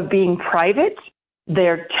of being private,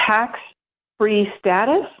 their tax-free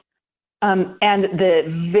status, and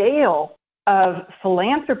the veil of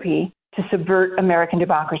philanthropy to subvert American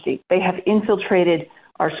democracy. They have infiltrated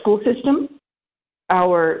our school system,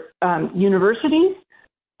 our universities.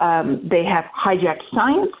 They have hijacked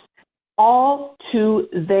science, all to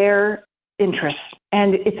their interests.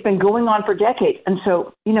 And it's been going on for decades. And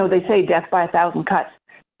so, they say death by 1,000 cuts.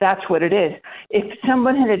 That's what it is. If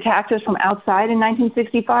someone had attacked us from outside in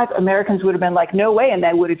 1965, Americans would have been like, no way, and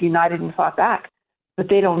they would have united and fought back. But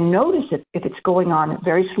they don't notice it if it's going on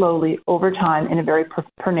very slowly over time in a very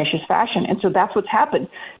pernicious fashion. And so that's what's happened.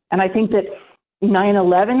 And I think that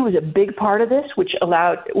 9/11 was a big part of this, which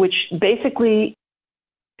basically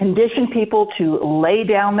conditioned people to lay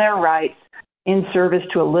down their rights in service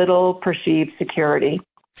to a little perceived security.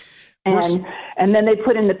 And then they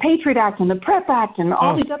put in the Patriot Act and the PrEP Act and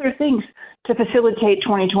all these other things to facilitate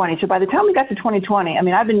 2020. So by the time we got to 2020,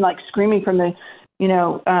 I've been screaming from the,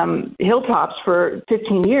 hilltops for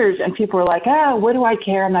 15 years, and people were like, what do I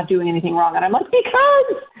care? I'm not doing anything wrong. And I'm like,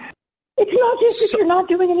 because it's not just if you're not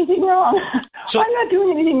doing anything wrong. I'm not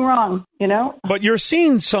doing anything wrong, But you're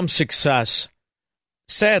seeing some success,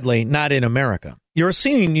 sadly, not in America. You're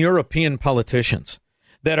seeing European politicians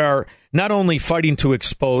that are not only fighting to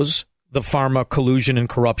expose the pharma collusion and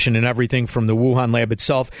corruption and everything from the Wuhan lab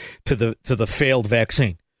itself to the failed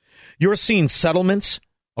vaccine. You're seeing settlements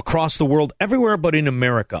across the world, everywhere but in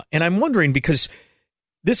America. And I'm wondering, because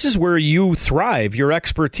this is where you thrive, your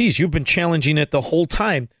expertise, you've been challenging it the whole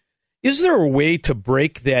time. Is there a way to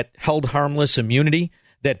break that held harmless immunity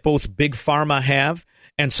that both Big Pharma have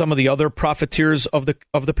and some of the other profiteers of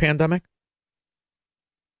the pandemic?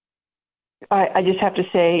 I just have to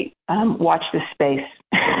say, watch this space.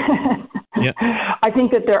 Yeah. I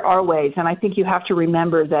think that there are ways, and I think you have to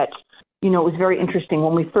remember that, it was very interesting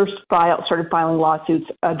when we first started filing lawsuits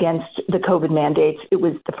against the COVID mandates. It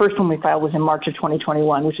was the first one we filed was in March of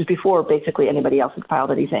 2021, which is before basically anybody else had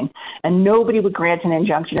filed anything, and nobody would grant an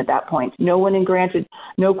injunction at that point. No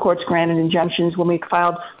courts granted injunctions when we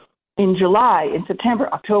filed in July, in September,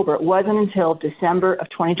 October. It wasn't until December of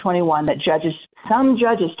 2021 that some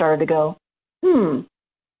judges started to go,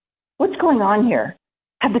 what's going on here?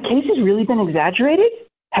 Have the cases really been exaggerated?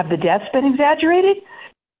 Have the deaths been exaggerated?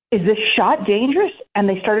 Is this shot dangerous? And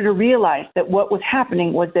they started to realize that what was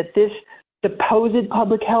happening was that this supposed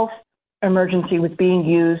public health emergency was being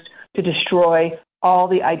used to destroy all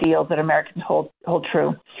the ideals that Americans hold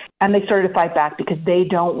true. And they started to fight back because they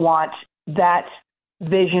don't want that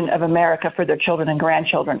vision of America for their children and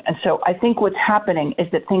grandchildren. And so I think what's happening is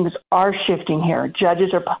that things are shifting here. Judges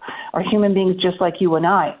are human beings just like you and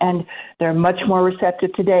I, and they're much more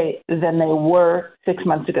receptive today than they were 6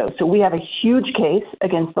 months ago. So we have a huge case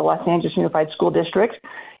against the Los Angeles Unified School District.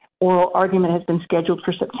 Oral argument has been scheduled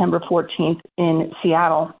for September 14th in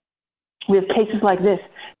Seattle. We have cases like this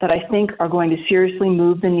that I think are going to seriously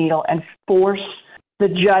move the needle and force the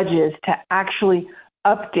judges to actually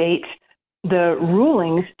update the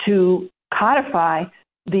rulings to codify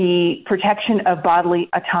the protection of bodily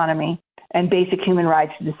autonomy and basic human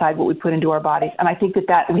rights to decide what we put into our bodies. And I think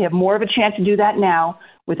that we have more of a chance to do that now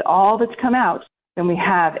with all that's come out than we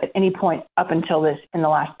have at any point up until this in the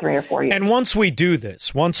last 3 or 4 years. And once we do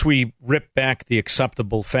this, once we rip back the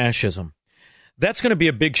acceptable fascism, that's going to be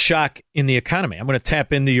a big shock in the economy. I'm going to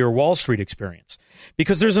tap into your Wall Street experience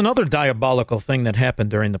because there's another diabolical thing that happened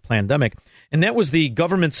during the pandemic, and that was the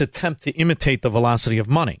government's attempt to imitate the velocity of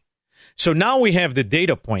money. So now we have the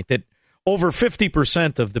data point that over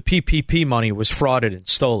 50% of the PPP money was frauded and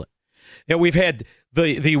stolen. Now, we've had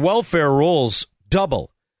the welfare rolls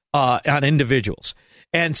double on individuals.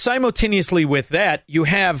 And simultaneously with that, you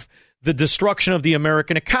have the destruction of the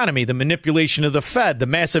American economy, the manipulation of the Fed, the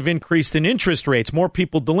massive increase in interest rates, more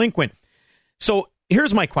people delinquent. So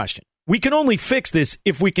here's my question. We can only fix this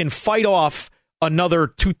if we can fight off another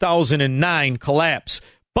 2009 collapse.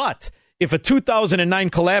 But if a 2009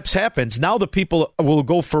 collapse happens, now the people will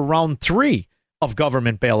go for round 3 of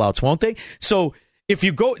government bailouts, won't they? So if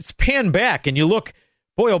you go pan back and you look,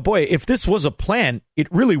 boy, oh boy, if this was a plan,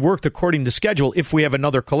 it really worked according to schedule. If we have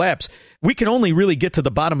another collapse, we can only really get to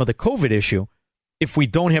the bottom of the COVID issue if we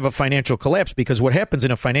don't have a financial collapse, because what happens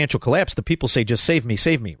in a financial collapse, the people say, just save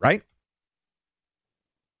me, right?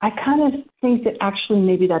 I kind of think that actually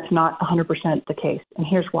maybe that's not 100% the case, and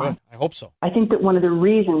here's why. Yeah, I hope so. I think that one of the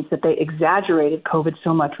reasons that they exaggerated COVID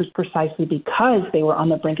so much was precisely because they were on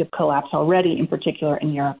the brink of collapse already, in particular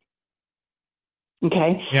in Europe.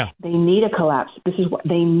 Okay? Yeah. They need a collapse. This is what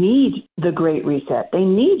they need, the Great Reset. They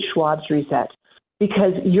need Schwab's reset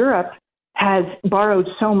because Europe has borrowed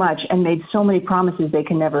so much and made so many promises they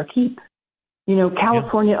can never keep. You know,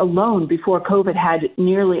 California alone before COVID had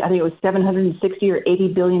nearly, I think it was $760 or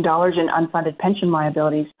 $80 billion in unfunded pension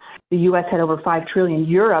liabilities. The U.S. had over $5 trillion.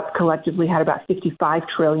 Europe collectively had about $55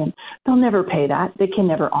 trillion. They'll never pay that. They can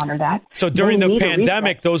never honor that. So during the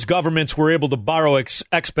pandemic, those governments were able to borrow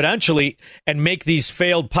exponentially and make these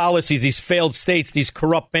failed policies, these failed states, these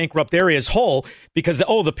corrupt, bankrupt areas whole because,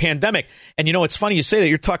 the pandemic. And, you know, it's funny you say that.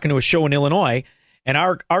 You're talking to a show in Illinois. And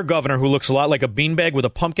our governor, who looks a lot like a beanbag with a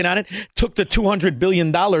pumpkin on it, took the $200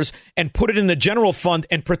 billion and put it in the general fund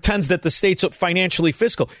and pretends that the state's financially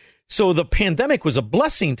fiscal. So the pandemic was a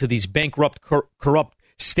blessing to these bankrupt, corrupt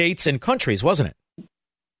states and countries, wasn't it?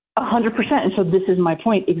 100%. And so this is my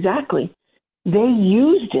point. Exactly. They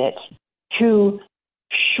used it to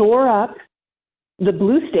shore up the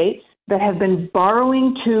blue states that have been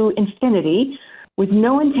borrowing to infinity with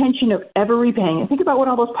no intention of ever repaying it. Think about what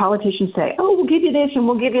all those politicians say. Oh, we'll give you this and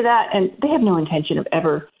we'll give you that. And they have no intention of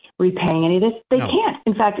ever repaying any of this. They can't.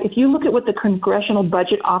 In fact, if you look at what the Congressional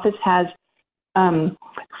Budget Office has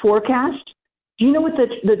forecast, do you know what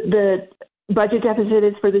the budget deficit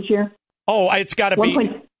is for this year? Oh, it's got to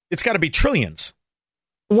be trillions.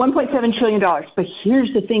 $1.7 trillion. But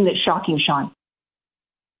here's the thing that's shocking, Sean.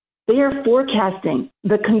 They are forecasting,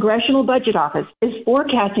 the Congressional Budget Office is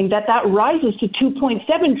forecasting that rises to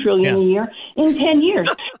 $2.7 trillion a year in 10 years.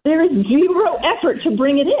 There is zero effort to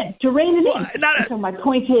bring it in, to rein it in. So my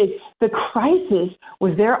point is, the crisis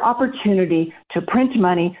was their opportunity to print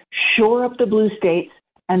money, shore up the blue states,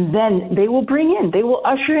 and then they will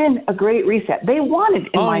usher in a great reset. They wanted,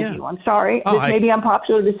 in my view, I'm sorry, this may be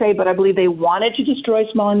unpopular to say, but I believe they wanted to destroy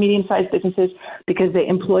small and medium-sized businesses because they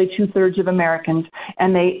employ 2/3 of Americans,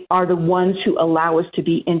 and they are the ones who allow us to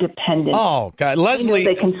be independent. Oh, God. Leslie.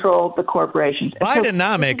 They control the corporations.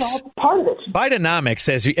 Bidenomics, so part of it. Bidenomics,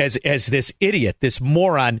 as this idiot, this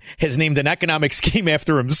moron, has named an economic scheme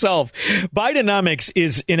after himself. Bidenomics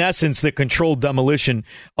is, in essence, the controlled demolition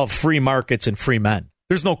of free markets and free men.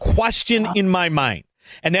 There's no question in my mind.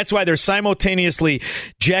 And that's why they're simultaneously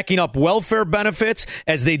jacking up welfare benefits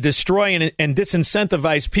as they destroy and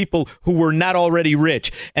disincentivize people who were not already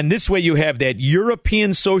rich. And this way you have that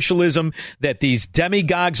European socialism that these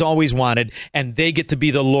demagogues always wanted, and they get to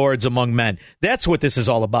be the lords among men. That's what this is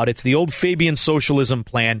all about. It's the old Fabian socialism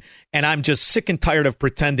plan. And I'm just sick and tired of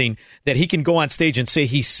pretending that he can go on stage and say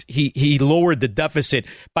he lowered the deficit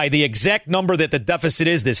by the exact number that the deficit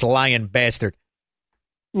is, this lying bastard.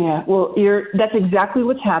 Yeah, well, that's exactly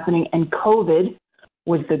what's happening. And COVID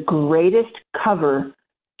was the greatest cover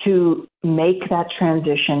to make that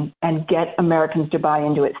transition and get Americans to buy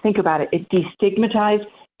into it. Think about it. It destigmatized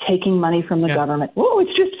taking money from the government. Oh,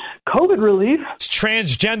 it's just COVID relief. It's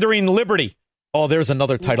transgendering liberty. Oh, there's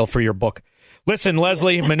another title for your book. Listen,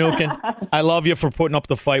 Leslie Mnookin, I love you for putting up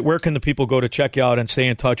the fight. Where can the people go to check you out and stay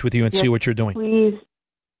in touch with you and see what you're doing?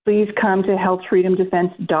 Please come to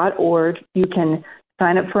healthfreedomdefense.org. You can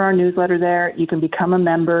sign up for our newsletter there. You can become a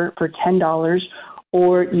member for $10,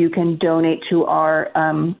 or you can donate to our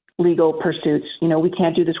legal pursuits. You know, we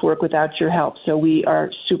can't do this work without your help, so we are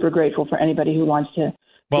super grateful for anybody who wants to.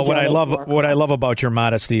 Well, what I love about your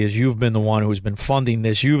modesty is you've been the one who's been funding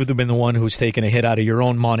this. You've been the one who's taken a hit out of your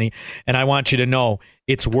own money, and I want you to know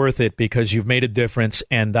it's worth it because you've made a difference,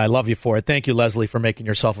 and I love you for it. Thank you, Leslie, for making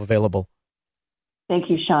yourself available. Thank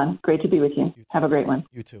you, Sean. Great to be with you. Have a great one.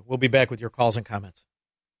 You too. We'll be back with your calls and comments.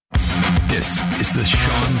 This is the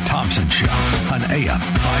Sean Thompson Show on AM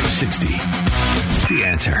 560. The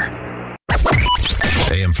Answer.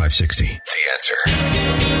 AM 560. The Answer.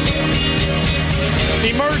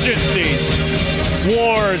 Emergencies,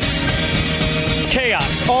 wars,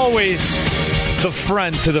 chaos, always the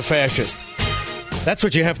friend to the fascist. That's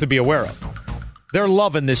what you have to be aware of. They're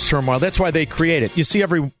loving this turmoil. That's why they create it. You see,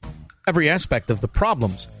 every aspect of the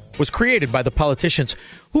problems was created by the politicians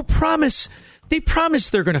who promise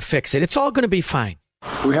they're going to fix it. It's all going to be fine.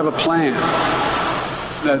 We have a plan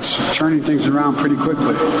that's turning things around pretty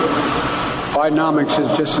quickly. Bidenomics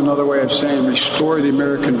is just another way of saying restore the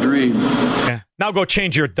American dream. Yeah. Now go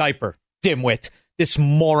change your diaper, dimwit. This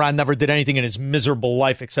moron never did anything in his miserable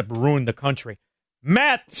life except ruin the country.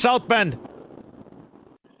 Matt, South Bend.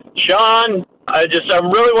 Sean, I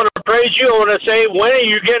really want to praise you. I want to say, when are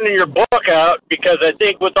you getting your book out? Because I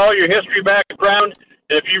think with all your history background,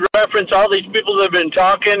 if you reference all these people that have been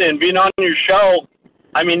talking and being on your show,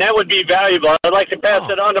 I mean, that would be valuable. I'd like to pass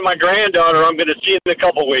it on to my granddaughter. I'm going to see in a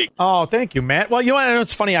couple weeks. Oh, thank you, Matt. Well, you know,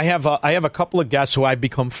 it's funny. I have a couple of guests who I've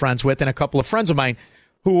become friends with and a couple of friends of mine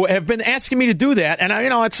who have been asking me to do that. And,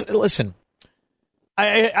 listen,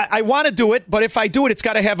 I want to do it, but if I do it, it's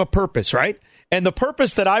got to have a purpose, right? And the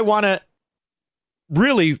purpose that I want to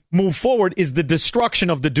really move forward is the destruction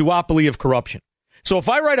of the duopoly of corruption. So if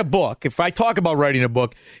I write a book, if I talk about writing a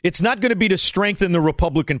book, it's not going to be to strengthen the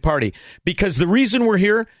Republican Party, because the reason we're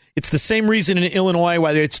here, it's the same reason in Illinois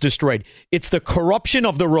why it's destroyed. It's the corruption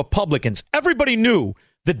of the Republicans. Everybody knew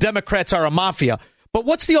the Democrats are a mafia, but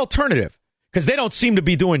what's the alternative? Because they don't seem to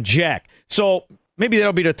be doing jack. So maybe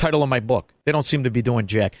that'll be the title of my book. They don't seem to be doing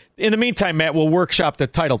jack. In the meantime, Matt, we'll workshop the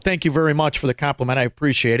title. Thank you very much for the compliment. I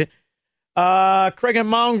appreciate it. Craig and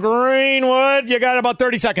Mount Greenwood, you got about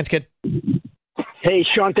 30 seconds, kid. Hey,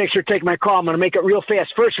 Sean, thanks for taking my call. I'm going to make it real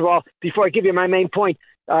fast. First of all, before I give you my main point,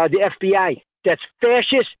 the FBI, that's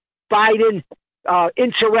fascist, Biden,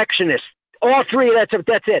 insurrectionist. All three, that's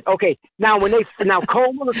it. Okay, now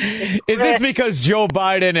Comer... Is this because Joe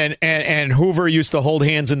Biden and Hoover used to hold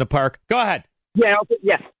hands in the park? Go ahead. Yeah.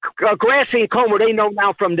 Grassley and Comer, they know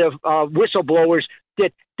now from the whistleblowers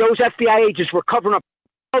that those FBI agents were covering up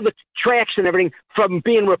all the tracks and everything from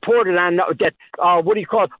being reported on that,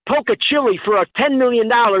 Polka Chili for $10 million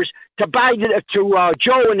to Biden, to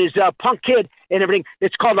Joe and his punk kid and everything.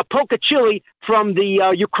 It's called a Polka Chili from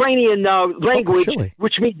the Ukrainian language,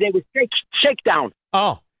 which means they would shakedown.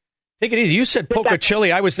 Oh, take it easy. You said Polka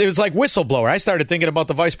Chili. It was like whistleblower. I started thinking about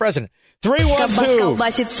the vice president.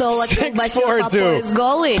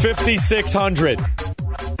 312-642-5600.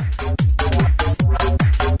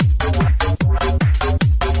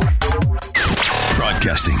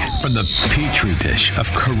 Broadcasting from the petri dish of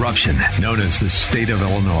corruption known as the state of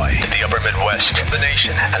Illinois. In the upper Midwest, the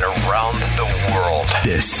nation, and around the world.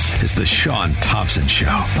 This is the Sean Thompson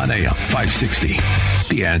Show on AM 560.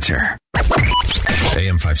 The Answer.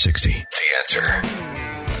 AM 560. The Answer.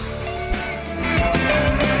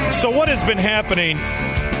 So what has been happening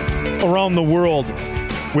around the world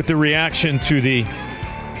with the reaction to the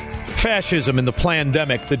fascism and the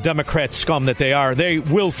plandemic, the Democrat scum that they are? They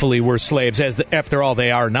willfully were slaves, after all,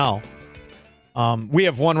 they are now. We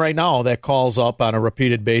have one right now that calls up on a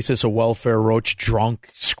repeated basis a welfare roach, drunk,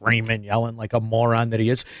 screaming, yelling like a moron that he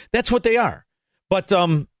is. That's what they are. But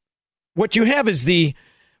what you have is the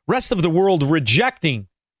rest of the world rejecting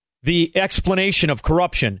the explanation of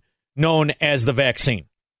corruption known as the vaccine.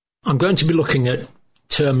 I'm going to be looking at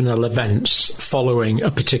terminal events following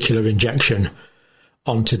a particular injection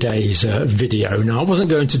on today's video. Now, I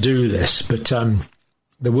wasn't going to do this, but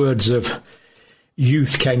the words of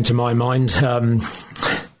youth came to my mind,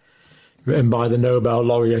 written by the Nobel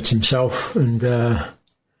laureate himself, and I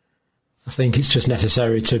think it's just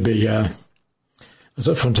necessary to be as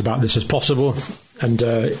upfront about this as possible. And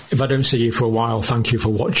if I don't see you for a while, thank you for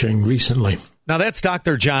watching recently. Now, that's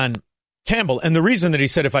Dr. John Campbell, and the reason that he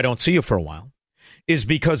said if I don't see you for a while is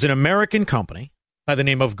because an American company by the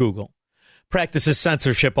name of Google practices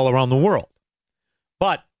censorship all around the world.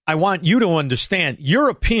 But I want you to understand,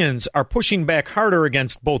 Europeans are pushing back harder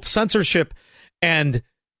against both censorship and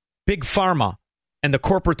big pharma and the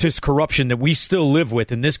corporatist corruption that we still live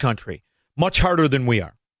with in this country, much harder than we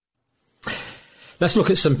are. Let's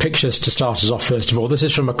look at some pictures to start us off, first of all. This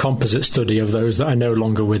is from a composite study of those that are no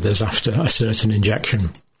longer with us after a certain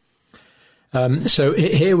injection. So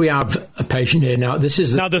here we have a patient here. Now, this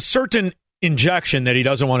is... Now, the certain injection that he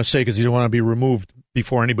doesn't want to say because he doesn't want to be removed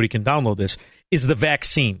before anybody can download this is the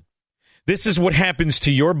vaccine. This is what happens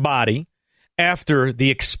to your body after the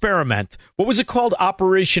experiment. What was it called?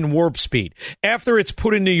 Operation Warp Speed. After it's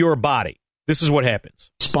put into your body, this is what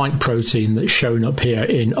happens. Spike protein that's shown up here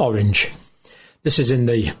in orange. This is in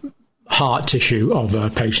the heart tissue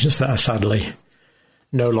of patients that are sadly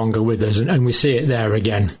no longer with us, and we see it there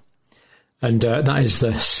again. And that is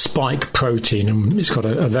the spike protein, and it's got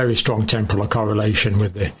a very strong temporal correlation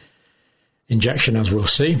with the injection, as we'll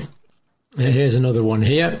see. Here's another one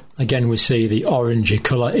here. Again, we see the orangey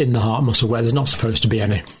colour in the heart muscle where there's not supposed to be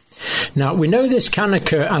any. Now, we know this can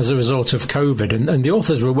occur as a result of COVID, and the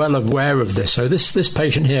authors were well aware of this. So this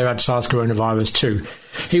patient here had SARS coronavirus 2.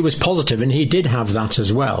 He was positive, and he did have that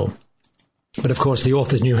as well. But, of course, the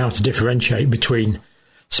authors knew how to differentiate between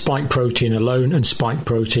spike protein alone and spike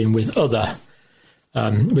protein with other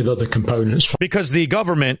components. Because the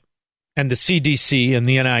government and the CDC and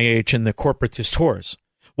the NIH and the corporatist whores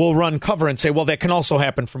will run cover and say, well, that can also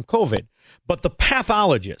happen from COVID. But the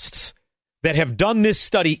pathologists that have done this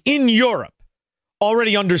study in Europe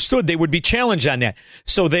already understood they would be challenged on that.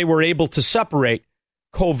 So they were able to separate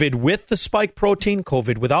COVID with the spike protein,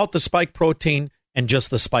 COVID without the spike protein, and just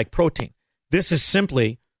the spike protein. This is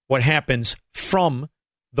simply what happens from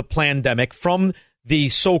the plandemic, from the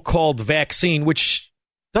so-called vaccine, which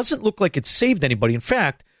doesn't look like it saved anybody. In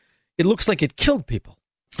fact, it looks like it killed people.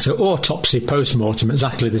 So autopsy, post-mortem,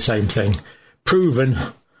 exactly the same thing. Proven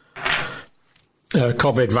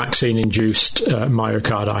COVID vaccine-induced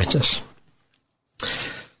myocarditis.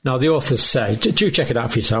 Now, the authors say, do check it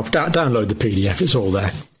out for yourself. Download the PDF, it's all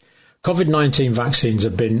there. COVID-19 vaccines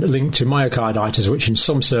have been linked to myocarditis, which in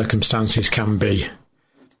some circumstances can be.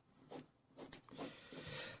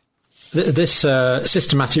 This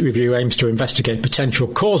systematic review aims to investigate potential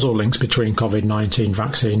causal links between COVID-19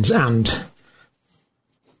 vaccines and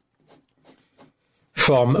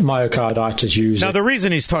from myocarditis use. Now, the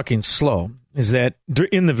reason he's talking slow is that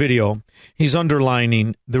in the video, he's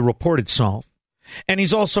underlining the reported solve. And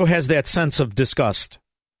he also has that sense of disgust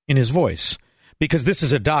in his voice, because this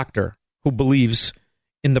is a doctor who believes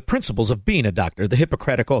in the principles of being a doctor, the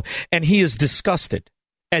Hippocratic Oath, and he is disgusted,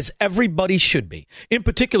 as everybody should be, in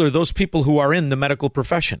particular those people who are in the medical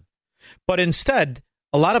profession. But instead,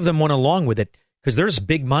 a lot of them went along with it because there's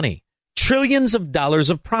big money, trillions of dollars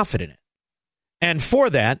of profit in it. And for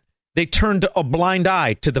that, they turned a blind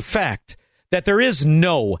eye to the fact that there is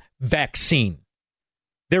no vaccine.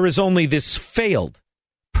 There is only this failed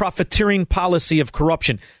profiteering policy of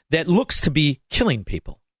corruption that looks to be killing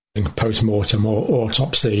people. Post-mortem or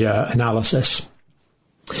autopsy analysis.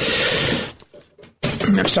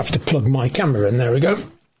 I just have to plug my camera in. There we go.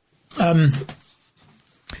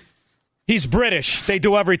 He's British. They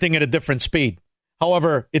do everything at a different speed.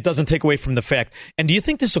 However, it doesn't take away from the fact. And do you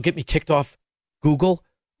think this will get me kicked off Google?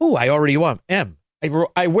 Oh, I already am.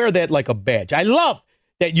 I wear that like a badge. I love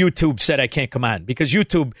that YouTube said I can't come on, because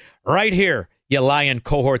YouTube, right here, you lying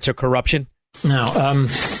cohorts of corruption. Now,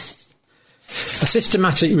 a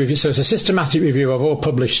systematic review. So it's a systematic review of all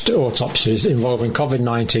published autopsies involving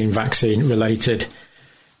COVID-19 vaccine-related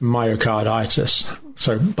myocarditis.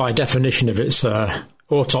 So by definition of its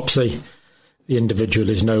autopsy, the individual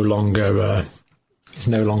is no longer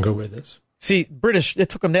with us. See, British, it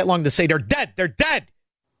took them that long to say they're dead. They're dead.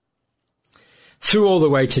 Through all the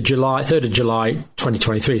way to 3rd of July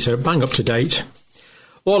 2023, so bang up to date.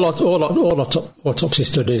 All autopsy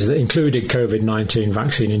studies that included COVID-19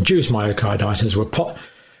 vaccine-induced myocarditis were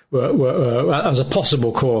as a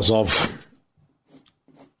possible cause of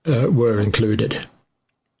were included.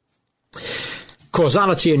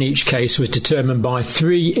 Causality in each case was determined by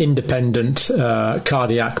 3 independent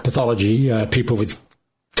cardiac pathology people with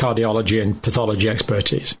cardiology and pathology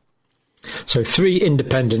expertise. So 3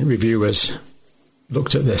 independent reviewers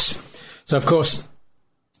looked at this. So, of course,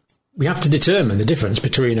 we have to determine the difference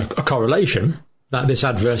between a correlation, that this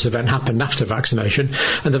adverse event happened after vaccination,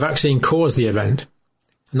 and the vaccine caused the event.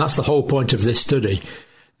 And that's the whole point of this study.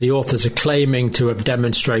 The authors are claiming to have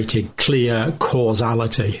demonstrated clear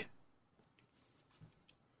causality.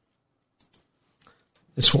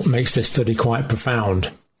 That's what makes this study quite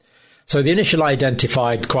profound. So the initial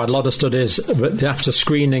identified quite a lot of studies, but after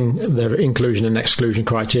screening the inclusion and exclusion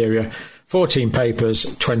criteria, 14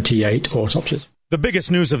 papers, 28 autopsies. The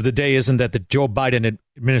biggest news of the day isn't that the Joe Biden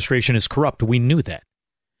administration is corrupt. We knew that.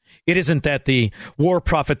 It isn't that the war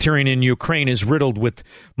profiteering in Ukraine is riddled with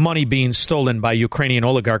money being stolen by Ukrainian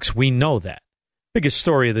oligarchs. We know that. Biggest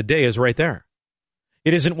story of the day is right there.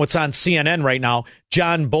 It isn't what's on CNN right now,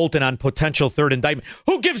 John Bolton on potential 3rd indictment.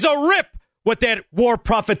 Who gives a rip what that war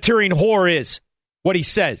profiteering whore is, what he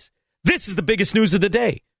says? This is the biggest news of the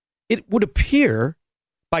day. It would appear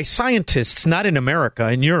by scientists, not in America,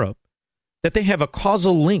 in Europe, that they have a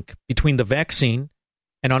causal link between the vaccine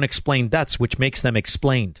and unexplained deaths, which makes them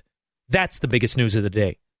explained. That's the biggest news of the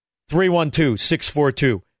day.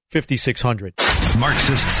 312-642-5600.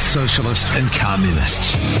 Marxists, socialists, and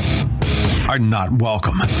communists are not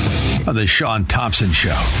welcome on the Sean Thompson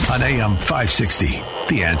Show on AM 560.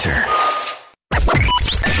 The Answer.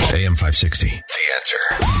 AM 560. The Answer.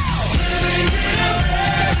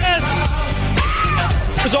 Yes.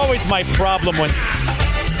 It was always my problem when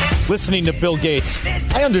listening to Bill Gates.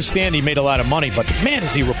 I understand he made a lot of money, but man,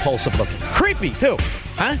 is he repulsive looking. Creepy, too.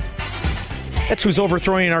 Huh? That's who's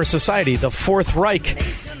overthrowing our society, the Fourth Reich.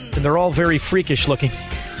 And they're all very freakish looking.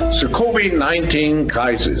 The COVID-19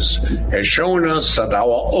 crisis has shown us that our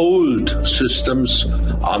old systems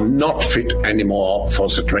are not fit anymore for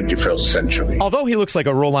the 21st century. Although he looks like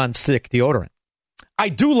a roll-on stick deodorant, I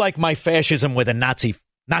do like my fascism with a Nazi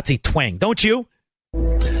twang, don't you?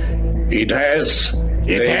 It has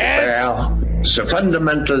the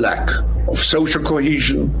fundamental lack of social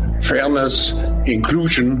cohesion, fairness,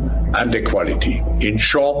 inclusion, and equality. In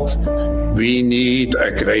short, we need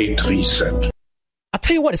a great reset. I'll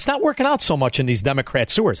tell you what, it's not working out so much in these Democrat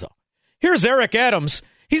sewers, though. Here's Eric Adams.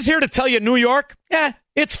 He's here to tell you New York,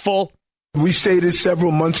 it's full. We stated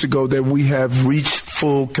several months ago that we have reached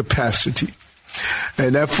full capacity.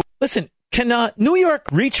 And Listen, can New York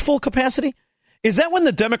reach full capacity? Is that when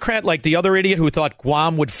the Democrat, like the other idiot who thought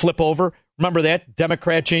Guam would flip over, Remember that?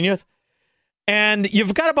 Democrat genius. And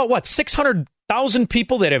you've got about, 600,000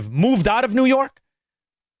 people that have moved out of New York?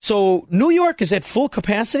 So New York is at full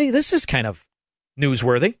capacity? This is kind of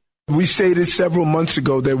newsworthy. We stated several months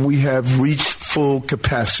ago that we have reached full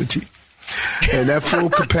capacity. And that full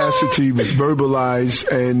capacity was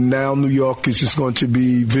verbalized, and now New York is just going to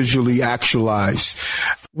be visually actualized.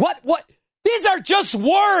 What? These are just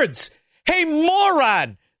words. Hey,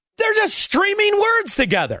 moron. They're just streaming words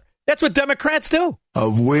together. That's what Democrats do.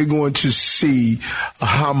 We're going to see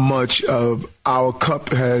how much of our cup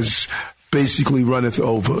has basically runneth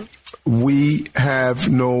over. We have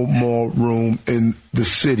no more room in the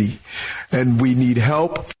city, and we need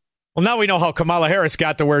help. Well, now we know how Kamala Harris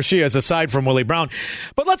got to where she is, aside from Willie Brown.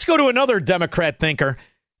 But let's go to another Democrat thinker,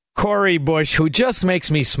 Cori Bush, who just makes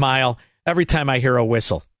me smile every time I hear a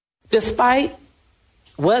whistle. Despite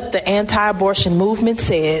what the anti-abortion movement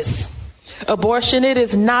says, abortion, it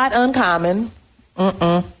is not uncommon.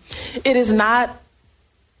 It is not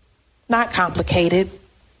complicated.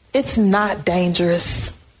 It's not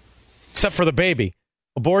dangerous. Except for the baby.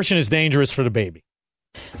 Abortion is dangerous for the baby.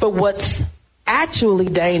 But what's actually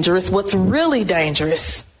dangerous, what's really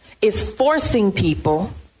dangerous, is forcing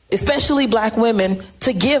people, especially black women,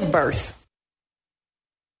 to give birth.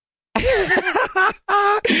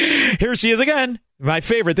 Here she is again. My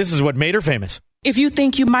favorite. This is what made her famous. If you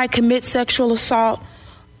think you might commit sexual assault,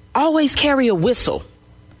 always carry a whistle.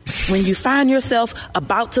 When you find yourself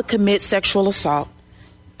about to commit sexual assault,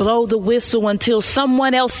 blow the whistle until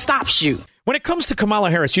someone else stops you. When it comes to Kamala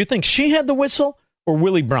Harris, do you think she had the whistle or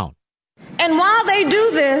Willie Brown? And while they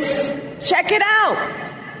do this, check it out.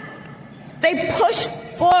 They push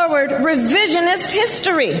forward revisionist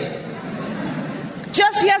history.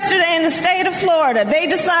 Just yesterday in the state of Florida, they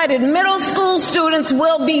decided middle school students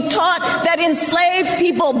will be taught that enslaved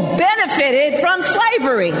people benefited from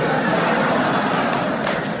slavery.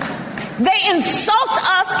 They insult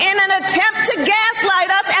us in an attempt to gaslight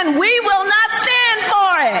us, and we will not stand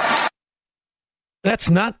for it. That's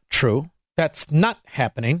not true. That's not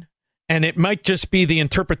happening. And it might just be the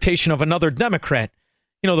interpretation of another Democrat.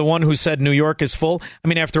 You know, the one who said New York is full. I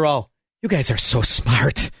mean, after all, you guys are so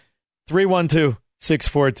smart.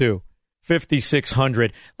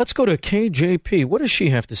 312-642-5600. Let's go to KJP. What does she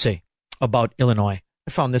have to say about Illinois?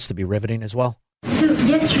 I found this to be riveting as well. So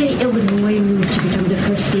yesterday, Illinois moved to become the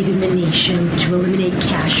first state in the nation to eliminate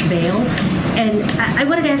cash bail. And I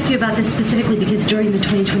wanted to ask you about this specifically because during the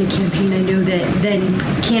 2020 campaign, I know that then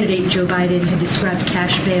candidate Joe Biden had described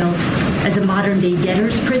cash bail as a modern-day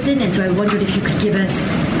debtor's prison. And so I wondered if you could give us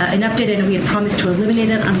an update. I know we had promised to eliminate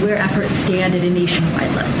it, on where efforts stand at a nationwide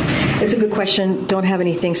level. It's a good question. Don't have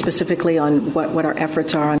anything specifically on what our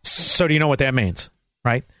efforts are. So do you know what that means,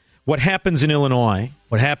 right? What happens in Illinois,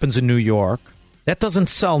 what happens in New York, that doesn't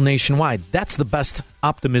sell nationwide. That's the best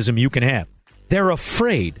optimism you can have. They're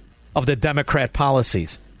afraid of the Democrat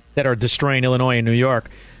policies that are destroying Illinois and New York.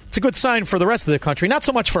 It's a good sign for the rest of the country, not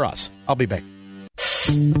so much for us. I'll be back.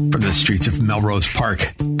 From the streets of Melrose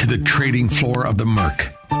Park to the trading floor of the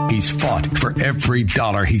Merc, he's fought for every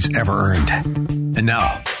dollar he's ever earned. And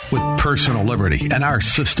now, with personal liberty and our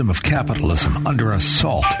system of capitalism under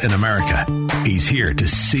assault in America, he's here to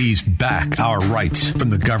seize back our rights from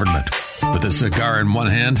the government. With a cigar in one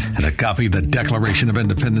hand and a copy of the Declaration of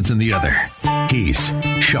Independence in the other, he's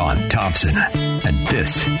Sean Thompson. And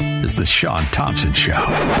this is the Sean Thompson Show.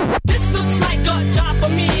 This looks like a job for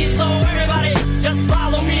me, so everybody just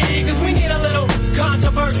follow me, because we need a little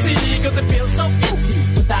controversy, because it feels so empty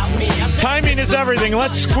without me. Timing is everything.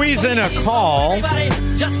 Let's squeeze in a call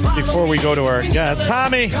before we go to our guest.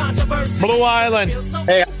 Tommy, Blue Island.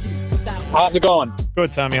 Hey, how's it going?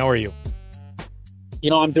 Good, Tommy. How are you? You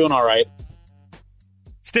know, I'm doing all right.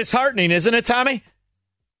 It's disheartening, isn't it, Tommy?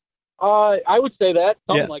 I would say that.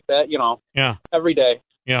 Something like that, you know. Yeah. Every day.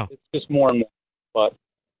 Yeah. It's just more and more. But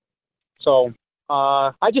so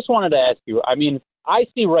I just wanted to ask you, I mean, I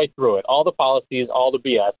see right through it, all the policies, all the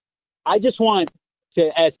BS. I just want to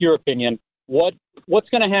ask your opinion. What's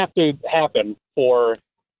going to have to happen for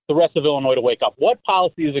the rest of Illinois to wake up? What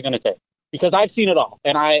policy is it going to take? Because I've seen it all,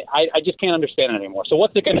 and I just can't understand it anymore. So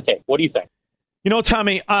what's it going to take? What do you think? You know,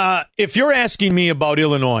 Tommy, if you're asking me about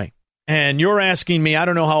Illinois, and you're asking me, I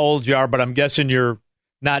don't know how old you are, but I'm guessing you're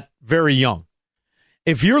not very young.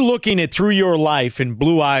 If you're looking at through your life in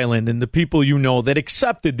Blue Island and the people you know that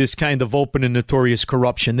accepted this kind of open and notorious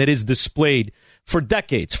corruption that is displayed for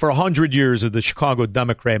decades, for 100 years of the Chicago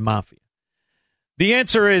Democrat Mafia, the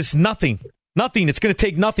answer is nothing. Nothing. It's going to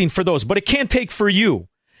take nothing for those, but it can't take for you.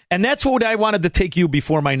 And that's what I wanted to take you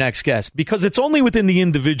before my next guest, because it's only within the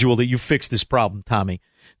individual that you fix this problem, Tommy.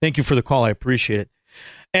 Thank you for the call. I appreciate it.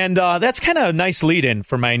 And that's kind of a nice lead-in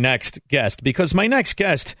for my next guest, because my next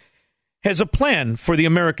guest has a plan for the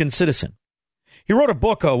American citizen. He wrote a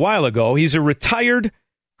book a while ago. He's a retired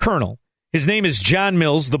colonel. His name is John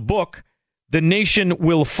Mills. The book, The Nation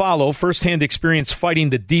Will Follow, Firsthand Experience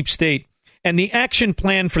Fighting the Deep State, and the Action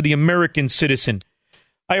Plan for the American Citizen.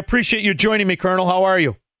 I appreciate you joining me, Colonel. How are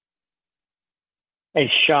you? Hey,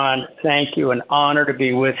 Sean, thank you. An honor to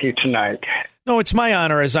be with you tonight. No, it's my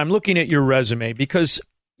honor as I'm looking at your resume, because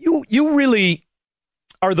you really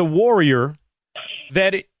are the warrior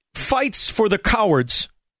that fights for the cowards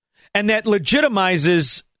and that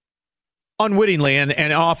legitimizes unwittingly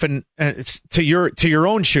and often to your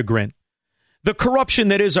own chagrin the corruption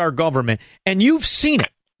that is our government. And you've seen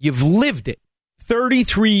it. You've lived it.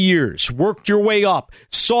 33 years, worked your way up,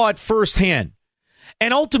 saw it firsthand.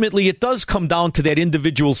 And ultimately, it does come down to that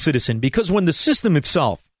individual citizen, because when the system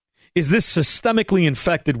itself is this systemically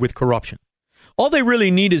infected with corruption, all they really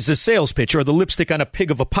need is a sales pitch or the lipstick on a pig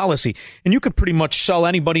of a policy. And you can pretty much sell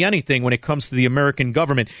anybody anything when it comes to the American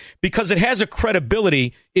government, because it has a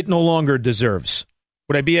credibility it no longer deserves.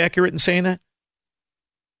 Would I be accurate in saying that?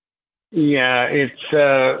 Yeah, it's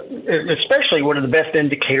especially one of the best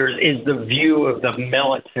indicators is the view of the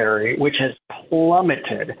military, which has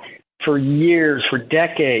plummeted for years, for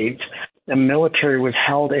decades. The military was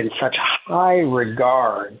held in such high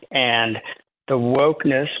regard, and the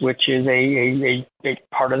wokeness, which is a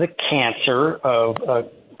part of the cancer of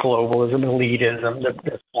globalism, elitism,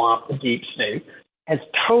 the swamp, the deep state, has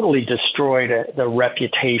totally destroyed the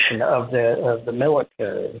reputation of the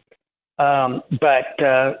military. And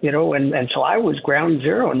so I was ground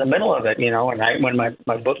zero in the middle of it, and when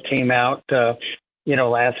my book came out,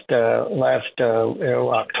 last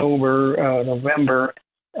October, November,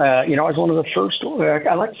 I was one of the first,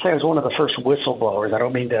 I like to say I was one of the first whistleblowers. I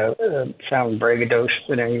don't mean to sound braggadocious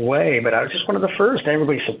in any way, but I was just one of the first.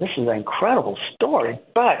 Everybody said, this is an incredible story,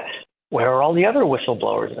 but where are all the other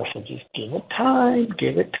whistleblowers? And I said, just give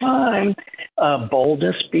it time.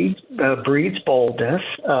 Boldness breeds boldness.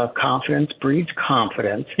 Confidence breeds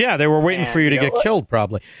confidence. Yeah, they were waiting for you to get killed,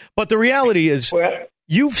 probably. But the reality is,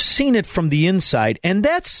 you've seen it from the inside, and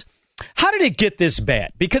that's... How did it get this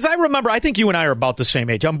bad? Because I remember, I think you and I are about the same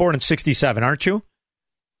age. I'm born in 67, aren't you?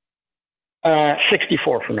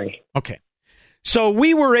 64 for me. Okay. So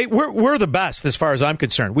we're the best as far as I'm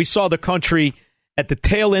concerned. We saw the country at the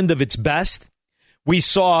tail end of its best. We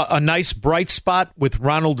saw a nice bright spot with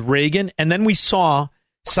Ronald Reagan, and then we saw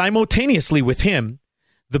simultaneously with him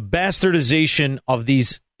the bastardization of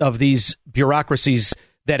these bureaucracies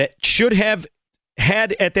that it should have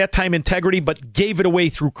had at that time integrity, but gave it away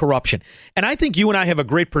through corruption. And I think you and I have a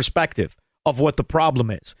great perspective of what the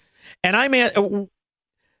problem is. And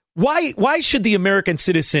why should the American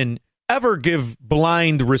citizen ever give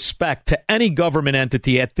blind respect to any government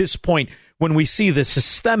entity at this point when we see the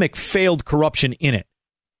systemic failed corruption in it?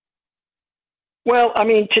 Well, I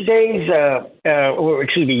mean, yesterday's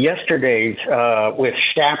with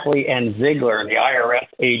Shapley and Ziegler and the IRS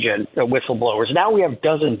agents, the whistleblowers. Now we have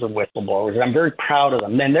dozens of whistleblowers, and I'm very proud of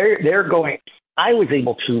them. And they're going. I was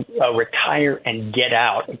able to retire and get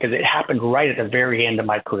out because it happened right at the very end of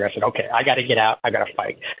my career. I said, okay, I got to get out. I got to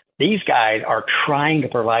fight. These guys are trying to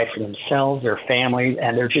provide for themselves, their families,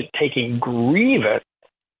 and they're just taking grievous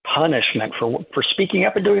punishment for speaking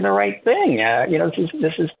up and doing the right thing.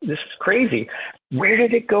 This is crazy. Where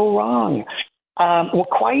did it go wrong?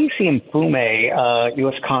 Kweisi Mfume,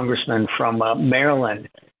 U.S. Congressman from Maryland,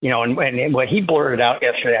 and what he blurted out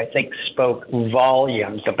yesterday, I think spoke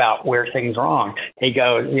volumes about where things wrong. He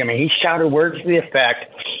goes, he shouted words to the effect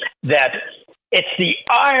that it's the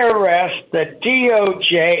IRS, the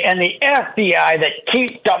DOJ, and the FBI that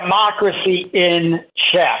keep democracy in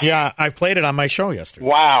check. Yeah, I played it on my show yesterday.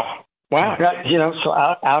 Wow. So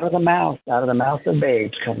out of the mouth of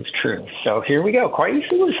babes comes truth. So here we go.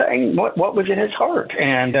 Kweisi was saying what was in his heart.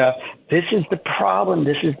 And this is the problem.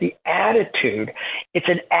 This is the attitude. It's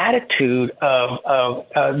an attitude of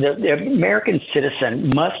the American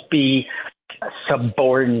citizen must be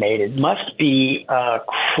subordinated, must be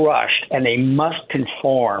crushed, and they must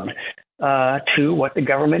conform to what the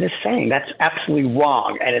government is saying. That's absolutely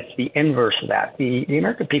wrong, and it's the inverse of that. The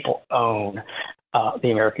American people own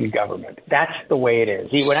the American government. That's the way it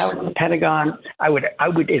is. When I was in the Pentagon, I would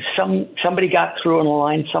if somebody got through on the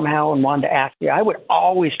line somehow and wanted to ask me, I would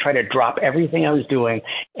always try to drop everything I was doing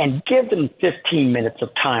and give them 15 minutes of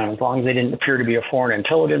time, as long as they didn't appear to be a foreign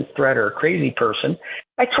intelligence threat or a crazy person.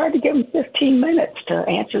 I tried to give them 15 minutes to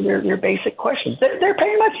answer their basic questions. They're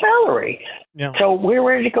paying my salary. Yeah. So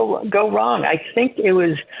where did it go wrong? I think it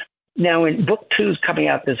was Now, in book 2 is coming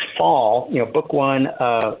out this fall. Book 1,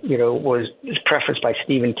 was prefaced by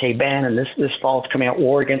Stephen K. Bannon. This fall is coming out,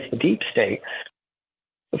 War Against the Deep State.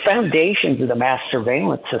 The foundations of the mass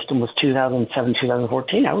surveillance system was 2007,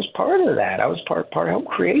 2014. I was part of that. I was part of help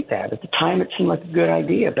create that. At the time, it seemed like a good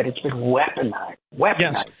idea, but it's been weaponized.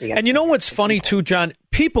 Yes. And you know what's funny, too, John?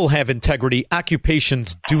 People have integrity.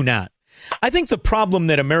 Occupations do not. I think the problem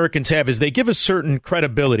that Americans have is they give a certain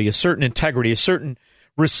credibility, a certain integrity, a certain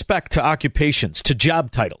respect to occupations, to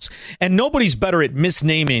job titles. And nobody's better at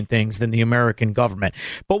misnaming things than the American government.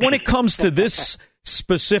 But when it comes to this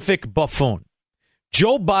specific buffoon,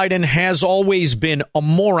 Joe Biden has always been a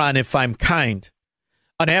moron, if I'm kind,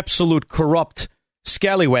 an absolute corrupt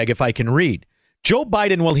scallywag, if I can read. Joe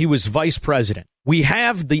Biden, while he was vice president, we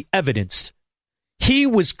have the evidence. He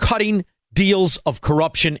was cutting deals of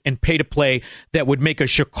corruption and pay to play that would make a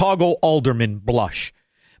Chicago alderman blush.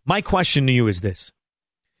 My question to you is this.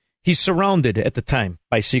 He's surrounded at the time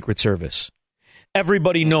by Secret Service.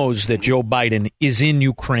 Everybody knows that Joe Biden is in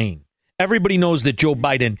Ukraine. Everybody knows that Joe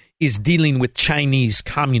Biden is dealing with Chinese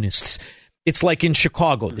communists. It's like in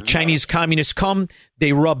Chicago. The Chinese communists come,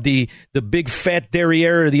 they rub the big fat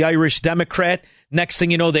derriere of the Irish Democrat. Next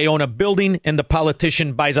thing you know, they own a building and the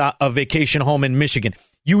politician buys a vacation home in Michigan.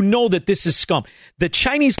 You know that this is scum. The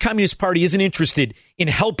Chinese Communist Party isn't interested in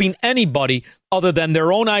helping anybody other than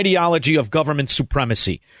their own ideology of government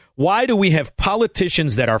supremacy. Why do we have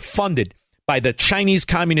politicians that are funded by the Chinese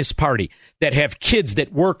Communist Party that have kids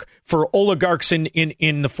that work for oligarchs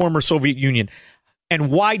in the former Soviet Union?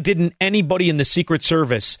 And why didn't anybody in the Secret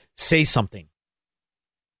Service say something?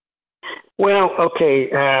 Well,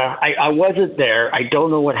 okay, I wasn't there. I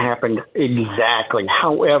don't know what happened exactly.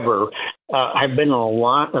 However, I've been in a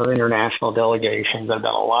lot of international delegations. I've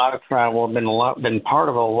done a lot of travel. I've been part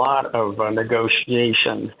of a lot of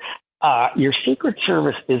negotiations. Your Secret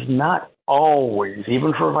Service is not always,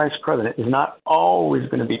 even for a vice president, is not always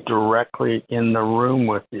going to be directly in the room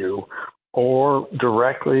with you or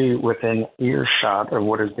directly within earshot of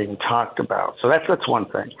what is being talked about. So that's one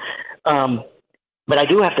thing. But I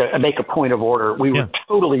do have to make a point of order. We were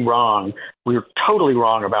totally wrong. We were totally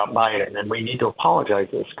wrong about Biden, and we need to apologize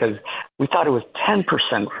this because we thought it was 10%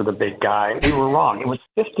 for the big guy. We were wrong. It was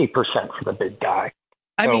 50% for the big guy.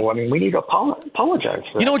 I mean, we need to apologize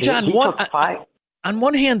for that. You know, John, on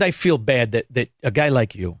one hand, I feel bad that a guy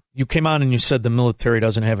like you came on and you said the military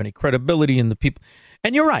doesn't have any credibility in the people.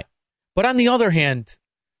 And you're right. But on the other hand,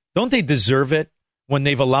 don't they deserve it when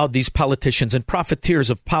they've allowed these politicians and profiteers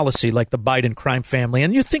of policy like the Biden crime family?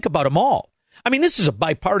 And you think about them all. I mean, this is a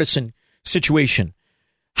bipartisan situation.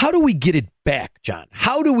 How do we get it back, John?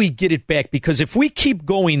 How do we get it back? Because if we keep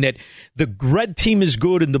going that the red team is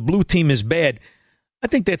good and the blue team is bad, I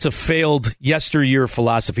think that's a failed yesteryear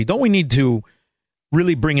philosophy. Don't we need to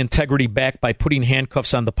really bring integrity back by putting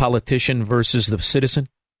handcuffs on the politician versus the citizen?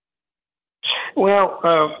 Well,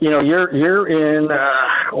 you're in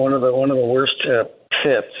one of the worst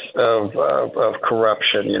pits of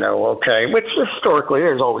corruption. Okay, which historically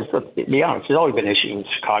there's always, to be honest, there's always been issues in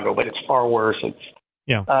Chicago, but it's far worse.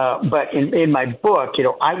 But in my book,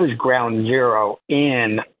 I was ground zero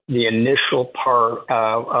in the initial part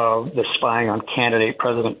of the spying on candidate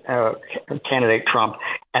Trump,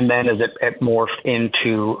 and then as it morphed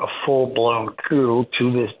into a full-blown coup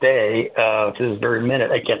to this day, to this very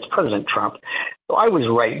minute, against President Trump. So I was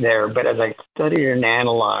right there, but as I studied and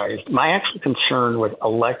analyzed, my actual concern with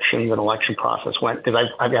elections and election process went, because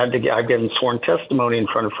I've given sworn testimony in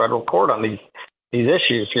front of federal court on these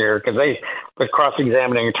issues here, because the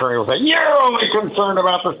cross-examining attorney will say, you're only concerned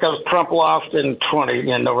about this because Trump lost in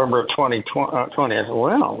November of 2020. I said,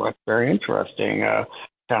 well, that's very interesting,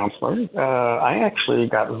 counselor. I actually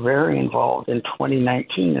got very involved in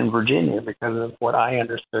 2019 in Virginia because of what I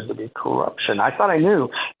understood to be corruption. I thought I knew.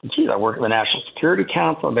 Geez, I worked at the National Security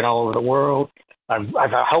Council. I've been all over the world.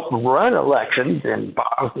 I've helped run elections in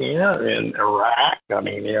Bosnia, in Iraq. I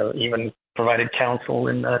mean, even provided counsel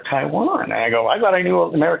in Taiwan. And I thought I knew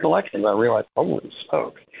American elections. I realized, holy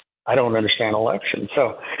smokes, I don't understand elections.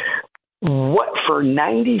 So what for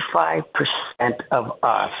 95% of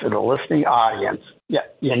us in the listening audience,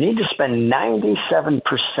 you need to spend 97%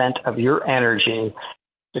 of your energy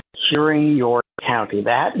securing your county.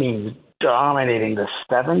 That means dominating the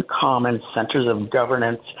 7 common centers of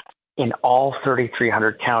governance in all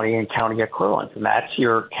 3,300 county and county equivalents. And that's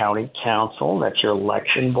your county council, that's your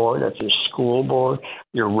election board, that's your school board,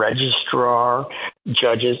 your registrar,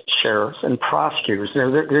 judges, sheriffs, and prosecutors.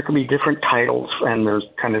 There can be different titles, and there's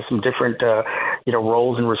kind of some different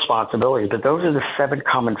roles and responsibilities, but those are the 7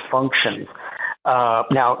 common functions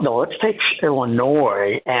Now, let's take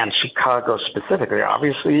Illinois and Chicago specifically.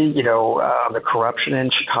 Obviously, the corruption in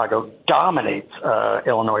Chicago dominates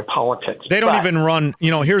Illinois politics. They don't even run.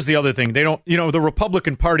 Here's the other thing. They don't. The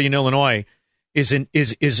Republican Party in Illinois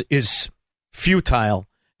is futile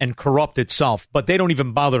and corrupt itself, but they don't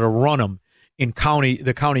even bother to run them in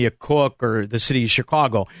the county of Cook or the city of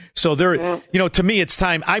Chicago. So they're, to me, it's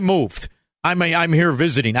time. I moved. I'm here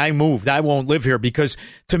visiting. I moved. I won't live here because,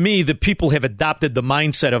 to me, the people have adopted the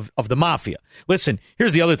mindset of the mafia. Listen,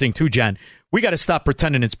 here's the other thing, too, John. We got to stop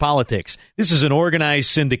pretending it's politics. This is an organized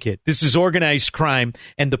syndicate. This is organized crime,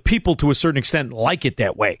 and the people, to a certain extent, like it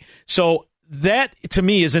that way. So that, to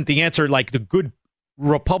me, isn't the answer like the good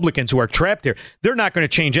Republicans who are trapped here. They're not going to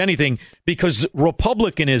change anything because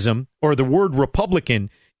Republicanism, or the word Republican,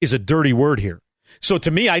 is a dirty word here. So to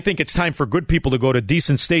me, I think it's time for good people to go to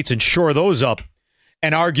decent states and shore those up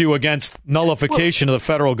and argue against nullification of the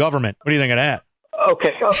federal government. What do you think of that?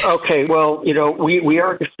 Okay. Well, we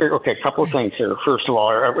are. Okay, a couple of things here. First of all,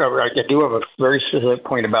 I do have a very specific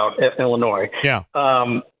point about Illinois. Yeah.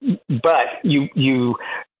 But you.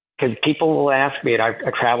 Because people will ask me, and I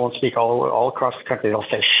travel and speak all across the country, they'll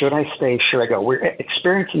say, should I stay, should I go? We're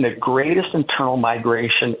experiencing the greatest internal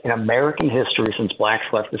migration in American history since blacks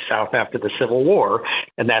left the South after the Civil War,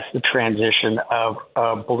 and that's the transition of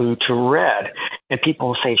blue to red. And people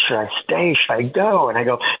will say, should I stay, should I go? And I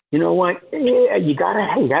go, you know what? You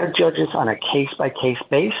gotta judge this on a case-by-case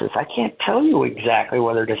basis. I can't tell you exactly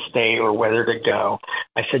whether to stay or whether to go.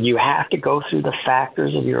 I said, you have to go through the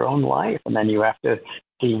factors of your own life, and then you have to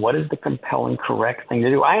see what is the compelling, correct thing to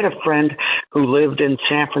do. I had a friend who lived in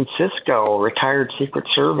San Francisco, a retired Secret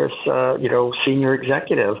Service, senior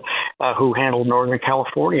executive who handled Northern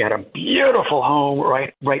California, had a beautiful home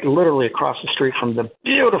right literally across the street from the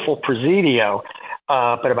beautiful Presidio.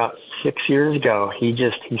 But about 6 years ago, he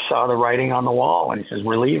saw the writing on the wall, and he says,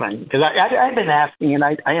 we're leaving. Because I've been asking, and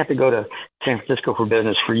I had to go to San Francisco for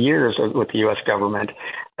business for years with the U.S. government.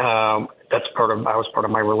 I was part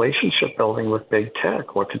of my relationship building with big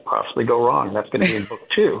tech. What could possibly go wrong? That's going to be in book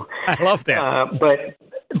 2. I love that.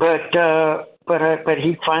 But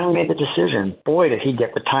he finally made the decision. Boy, did he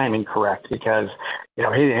get the timing correct, because he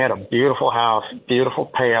had a beautiful house, beautiful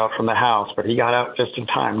payout from the house, but he got out just in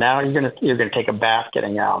time. Now you're gonna take a bath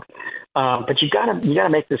getting out. But you gotta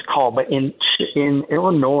make this call. But in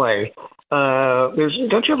Illinois,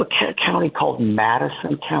 don't you have a county called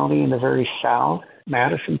Madison County in the very south?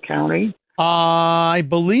 Madison County. I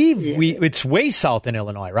believe it's way south in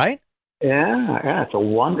Illinois, right? Yeah, it's a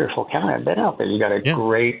wonderful county. I've been out there. You got a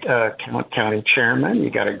great county chairman.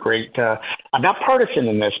 You got a great. I'm not partisan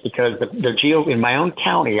in this because the GOP in my own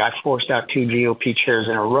county, I forced out 2 GOP chairs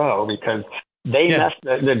in a row because they messed.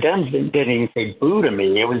 The Dems didn't even say boo to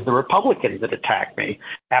me. It was the Republicans that attacked me.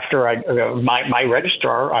 After my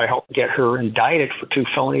registrar, I helped get her indicted for 2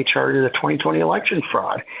 felony charges of 2020 election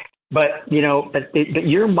fraud. But, but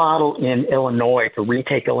your model in Illinois, to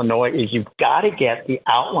retake Illinois, is you've got to get the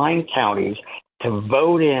outlying counties to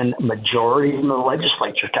vote in majorities in the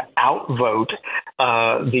legislature, to outvote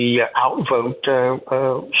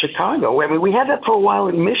Chicago. I mean, we had that for a while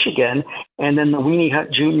in Michigan, and then the Weenie Hut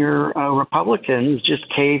Jr. Republicans just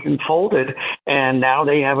caved and folded, and now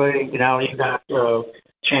they have you've got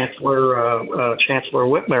Chancellor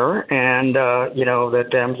Whitmer, and the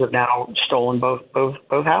Dems have now stolen both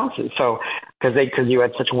houses. So because you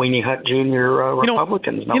had such Weenie Hut Jr.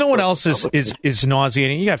 Republicans. You know what else is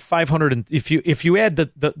nauseating? You got 500, and if you add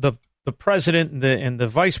the president and the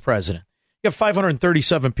vice president, you have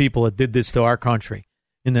 537 people that did this to our country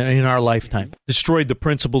in our lifetime, destroyed the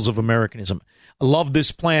principles of Americanism. I love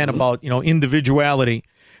this plan about individuality.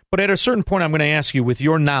 But at a certain point, I'm going to ask you, with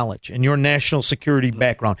your knowledge and your national security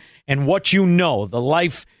background and what you know, the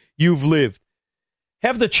life you've lived,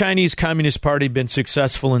 have the Chinese Communist Party been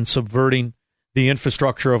successful in subverting the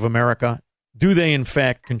infrastructure of America? Do they, in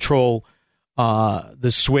fact, control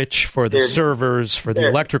the switch for the servers, for the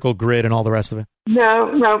electrical grid, and all the rest of it?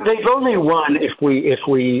 No, they've only won if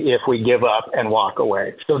we give up and walk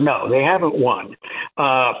away. So no, they haven't won.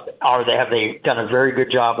 Have they done a very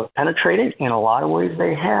good job of penetrating? In a lot of ways,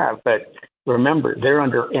 they have. But remember, they're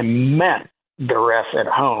under immense duress at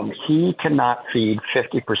home. He cannot feed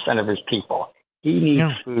 50% of his people. He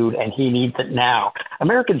needs food, and he needs it now.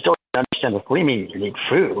 Americans don't understand this. What do you mean you need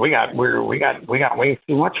food? We got way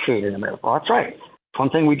too much food in America. Well, that's right. One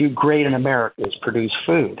thing we do great in America is produce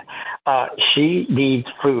food. She needs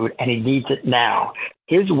food, and he needs it now.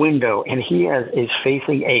 His window, and he is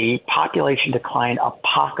facing a population decline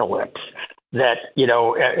apocalypse that,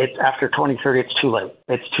 it's after 2030, it's too late.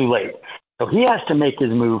 It's too late. So he has to make his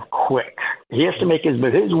move quick. He has to make his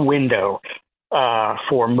move. His window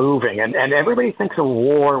for moving. And everybody thinks of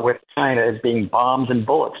war with China as being bombs and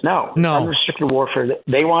bullets. No. Unrestricted warfare.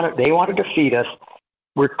 They want to defeat us.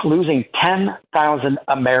 We're losing 10,000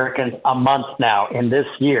 Americans a month now in this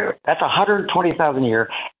year. That's 120,000 a year.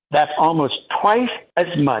 That's almost twice as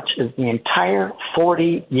much as the entire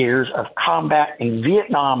 40 years of combat in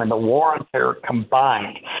Vietnam and the war on terror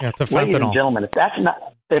combined. Yeah, it's a Ladies fentanyl. and gentlemen, if that's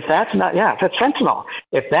fentanyl.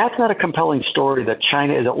 If that's not a compelling story that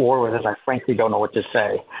China is at war with us, I frankly don't know what to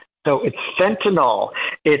say. So it's fentanyl.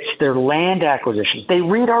 It's their land acquisitions. They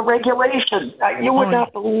read our regulations. You would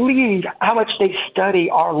not believe how much they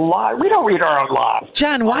study our laws. We don't read our own laws.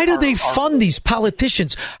 John, why do they fund these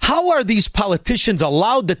politicians? How are these politicians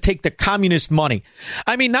allowed to take the communist money?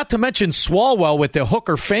 I mean, not to mention Swalwell with the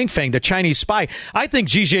hooker Fang Fang, the Chinese spy. I think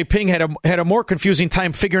Xi Jinping had a more confusing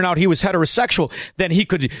time figuring out he was heterosexual than he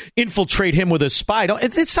could infiltrate him with a spy.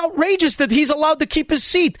 It's outrageous that he's allowed to keep his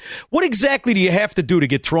seat. What exactly do you have to do to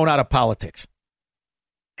get thrown out of politics?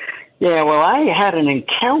 Yeah, well, I had an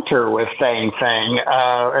encounter with Fang Fang,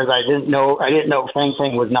 as I didn't know Fang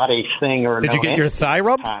Fang was not a thing or. Did you get your thigh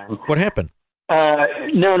rubbed? What happened?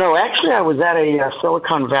 No. Actually, I was at a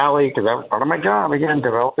Silicon Valley because that was part of my job. Again,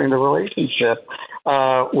 developing the relationship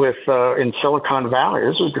in Silicon Valley.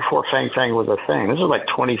 This was before Fang Fang was a thing. This was like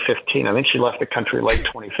 2015. I think she left the country late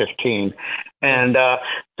 2015. And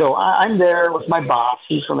so I'm there with my boss.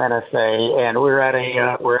 He's from NSA, and we're at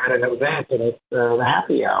an event, and it's the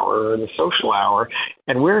happy hour, or the social hour,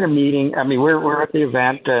 and we're in a meeting. I mean, we're at the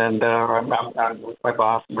event, and I'm with my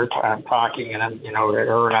boss. I'm talking, and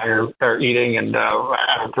her and I are eating and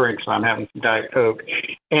having drinks. And I'm having some Diet Coke,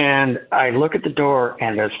 and I look at the door,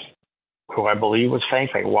 and this, who I believe was Fang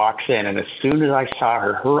Fang, walks in, and as soon as I saw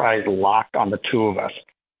her eyes locked on the two of us,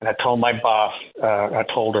 and I told my boss, I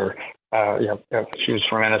told her. She was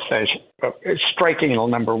from NSA. Striking in a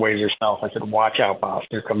number of ways herself. I said, "Watch out, boss.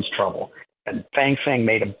 Here comes trouble." And Fang Fang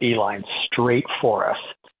made a beeline straight for us,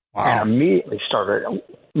 and immediately started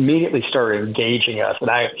engaging us.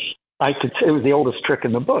 And I could. It was the oldest trick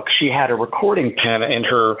in the book. She had a recording pen in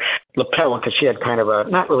her lapel because she had kind of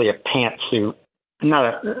not really a pantsuit.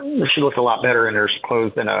 She looked a lot better in her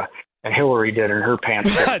clothes than Hillary did in her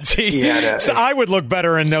pants. So I would look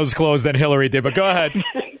better in those clothes than Hillary did. But go ahead.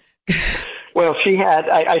 Well, she had.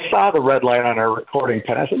 I saw the red light on her recording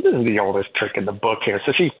pen. I said, "This is the oldest trick in the book here."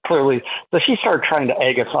 So she started trying to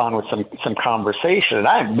egg us on with some conversation, and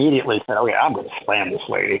I immediately said, "Okay, I'm going to slam this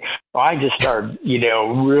lady." So I just started,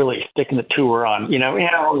 really sticking it to her on,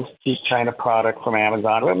 cheap China product from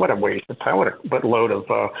Amazon. What a waste of time! What a load of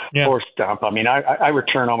horse dump. I mean, I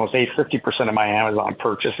return almost 50% of my Amazon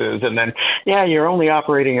purchases, and then you're only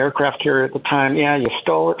operating aircraft carrier at the time. Yeah, you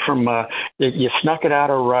stole it from, you snuck it out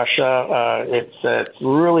of Russia. It's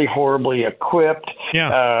really horribly equipped.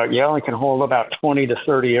 You only can hold about 20 to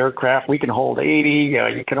 30 aircraft. We can hold 80.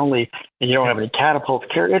 You don't have any catapults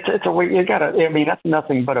carry. It's a way you got to. I mean, that's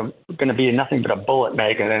nothing but going to be nothing but a bullet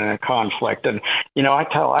magnet in a conflict. And I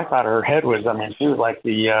thought her head was. I mean, she was like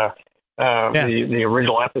the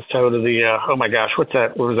original episode of the oh my gosh, what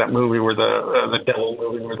was that movie where the devil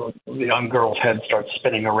movie where the young girl's head starts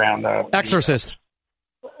spinning around? Exorcist.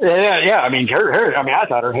 Yeah. I mean, her. I mean, I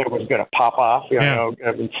thought her head was going to pop off.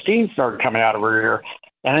 And steam started coming out of her ear,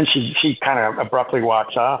 and then she kind of abruptly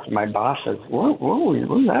walks off. And my boss says, "What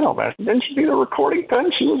was that all about?" Didn't she do the recording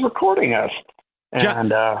thing? She was recording us.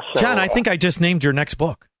 John, I think I just named your next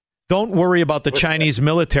book. Don't worry about the Chinese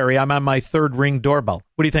military. I'm on my third Ring doorbell.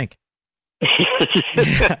 What do you think?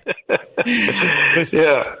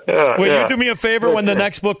 Will you do me a favor when the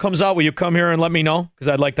next book comes out? Will you come here and let me know? Because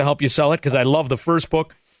I'd like to help you sell it, because I love the first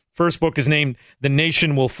book. First book is named The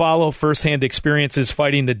Nation Will Follow, Firsthand Experiences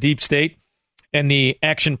Fighting the Deep State and the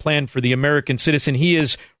Action Plan for the American Citizen. He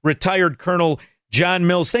is retired Colonel John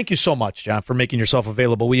Mills. Thank you so much, John, for making yourself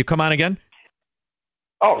available. Will you come on again?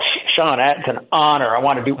 Oh, Sean, it's an honor. I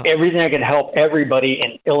want to do everything I can help everybody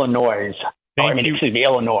in Illinois.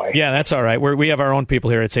 Illinois. Yeah, that's all right. We have our own people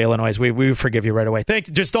here at Say Illinois. We forgive you right away. Thank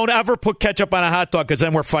you. Just don't ever put ketchup on a hot dog, because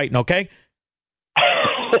then we're fighting, okay? All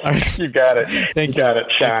right. You got it. Thank you. Got it,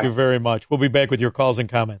 Sean. Thank you very much. We'll be back with your calls and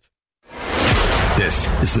comments. This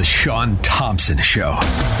is the Sean Thompson Show,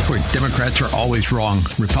 where Democrats are always wrong,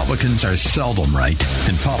 Republicans are seldom right,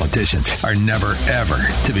 and politicians are never, ever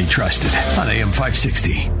to be trusted. On AM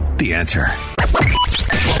 560, The Answer.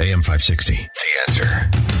 AM 560, The Answer.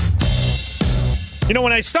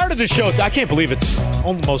 When I started the show, I can't believe it's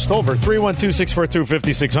almost over.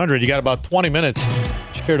 312-642-5600. You got about 20 minutes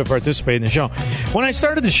if you care to participate in the show. When I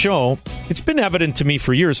started the show, it's been evident to me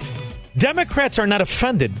for years, Democrats are not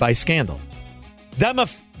offended by scandal.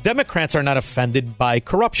 Democrats are not offended by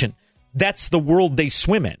corruption. that's the world they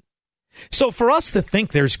swim in. So for us to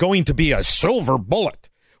think there's going to be a silver bullet,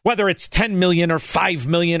 whether it's 10 million or 5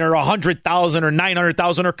 million or 100,000 or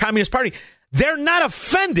 900,000 or Communist Party, they're not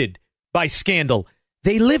offended by scandal.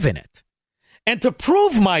 They live in it. And to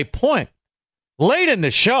prove my point, late in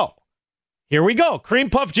the show, here we go. Cream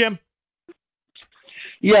Puff Jim.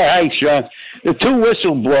 Yeah, hi, Sean. The two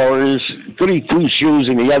whistleblowers, Goody Two Shoes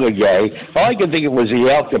and the other guy, all I could think of was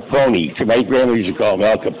the Al Capone. My grandmother used to call him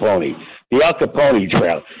Al Capone. The Al Capone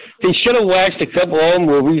trial. They should have watched a couple old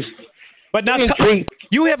movies. But now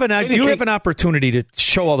you have an opportunity to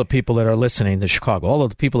show all the people that are listening to Chicago, all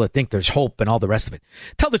of the people that think there's hope and all the rest of it.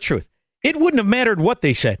 Tell the truth. It wouldn't have mattered what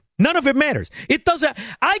they said. None of it matters. It doesn't.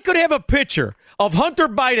 I could have a picture of Hunter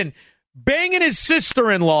Biden banging his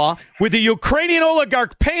sister-in-law with the Ukrainian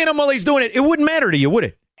oligarch paying him while he's doing it. It wouldn't matter to you, would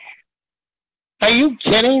it? Are you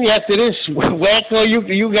kidding? After this wacko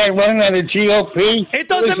you got running on the GOP? It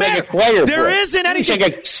doesn't matter. There isn't anything.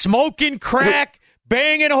 Smoking crack,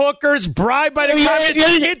 banging hookers, bribed by the communists.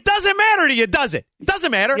 It doesn't matter to you, does it? It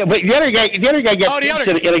doesn't matter. Yeah, but the other guy got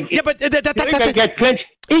pinched.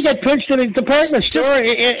 He got pinched in a department store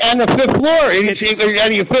on the 5th floor. On the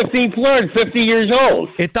 15th floor, 50 years old.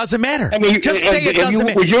 It doesn't matter. I mean, just say it doesn't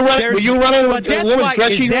matter. Would you run into a woman's dressing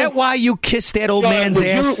room? Is that why you kissed that old man's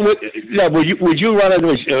ass? Would you run into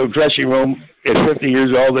a dressing room at 50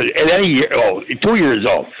 years old, at any year, 2 years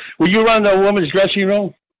old? Would you run into a woman's dressing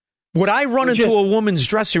room? Would I run into a woman's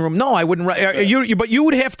dressing room? No, I wouldn't. But you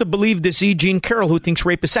would have to believe this E. Jean Carroll who thinks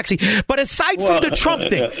rape is sexy. But aside from the Trump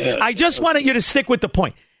thing, I just wanted you to stick with the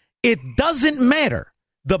point. It doesn't matter.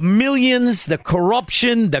 The millions, the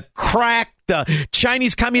corruption, the crack, the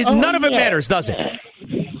Chinese communism, none of it matters, does it?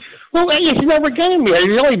 Well, it's never going to matter.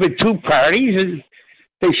 There's only been two parties.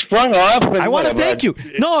 They sprung off. I want to thank you.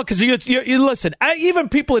 No, because you listen. Even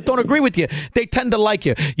people that don't agree with you, they tend to like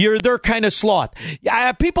you. You're their kind of sloth.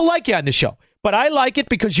 People like you on the show, but I like it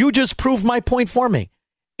because you just proved my point for me.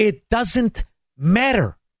 It doesn't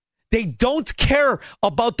matter. They don't care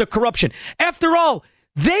about the corruption. After all,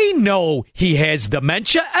 they know he has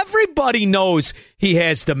dementia. Everybody knows he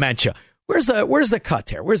has dementia. Where's the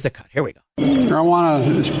cut here? Where's the cut? Here we go. I want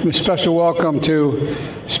a special welcome to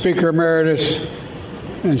Speaker Emeritus.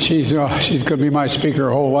 And she's going to be my speaker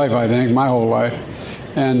her whole life, I think, my whole life.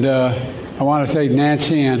 And I want to thank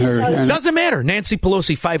Nancy and her. Doesn't matter. Nancy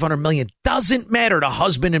Pelosi, $500 million. Doesn't matter. The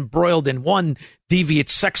husband embroiled in one deviant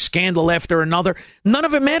sex scandal after another. None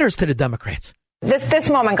of it matters to the Democrats. This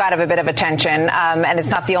moment got a bit of attention, and it's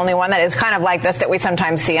not the only one that is kind of like this that we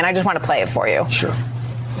sometimes see. And I just want to play it for you. Sure.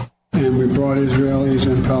 And we brought Israelis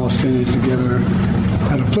and Palestinians together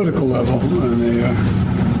at a political level.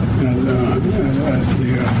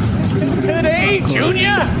 Today,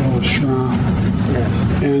 Junior.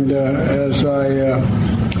 And as I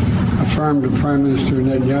affirmed to Prime Minister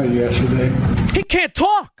Netanyahu yesterday, he can't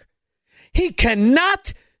talk. He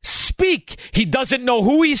cannot speak. He doesn't know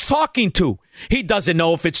who he's talking to. He doesn't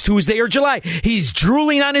know if it's Tuesday or July. He's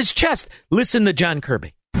drooling on his chest. Listen to John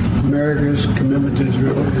Kirby. America's commitment to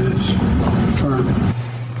Israel is firm.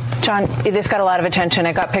 John, this got a lot of attention.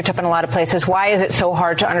 It got picked up in a lot of places. Why is it so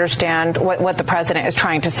hard to understand what the president is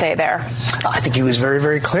trying to say there? I think he was very,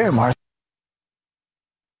 very clear, Martha.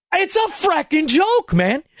 It's a fracking joke,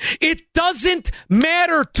 man. It doesn't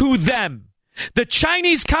matter to them. The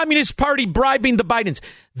Chinese Communist Party bribing the Bidens.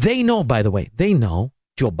 They know, by the way, Joe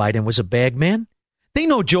Biden was a bag man. They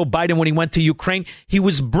know Joe Biden, when he went to Ukraine, he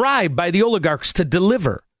was bribed by the oligarchs to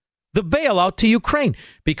deliver the bailout to Ukraine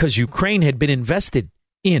because Ukraine had been invested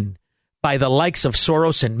in by the likes of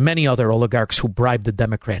Soros and many other oligarchs who bribed the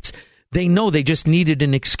Democrats. They know they just needed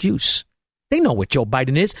an excuse. They know what Joe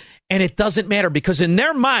Biden is, and it doesn't matter because in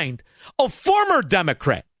their mind, a former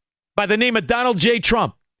Democrat by the name of Donald J.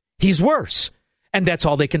 Trump, he's worse, and that's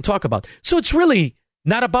all they can talk about. So it's really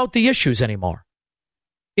not about the issues anymore.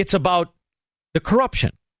 It's about the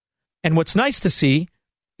corruption. And what's nice to see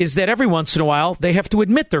is that every once in a while, they have to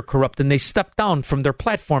admit they're corrupt and they step down from their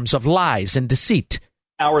platforms of lies and deceit.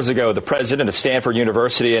 Hours ago, the president of Stanford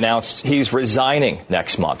University announced he's resigning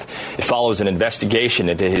next month. It follows an investigation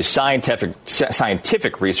into his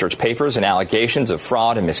scientific research papers and allegations of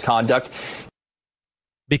fraud and misconduct.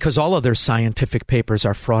 Because all of their scientific papers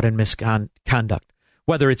are fraud and misconduct.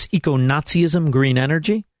 Whether it's eco-Nazism, green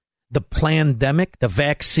energy, the pandemic, the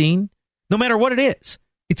vaccine, no matter what it is,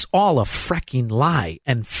 it's all a fracking lie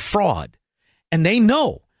and fraud. And they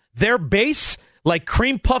know their base, like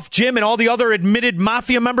Cream Puff Jim and all the other admitted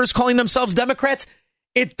mafia members calling themselves Democrats,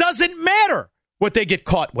 it doesn't matter what they get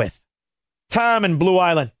caught with. Tom in Blue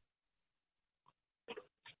Island.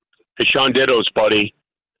 Hey, Sean Dittos, buddy.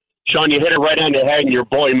 Sean, you hit it right on the head, and your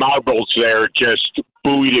boy Marbles there just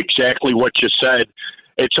buoyed exactly what you said.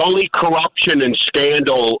 It's only corruption and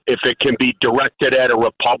scandal if it can be directed at a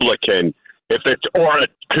Republican, or a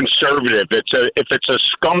conservative. If it's a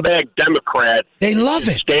scumbag Democrat, they love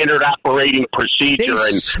it. Standard operating procedure,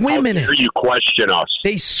 they swim in it. You question us.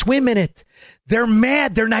 They swim in it. They're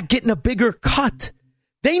mad. They're not getting a bigger cut.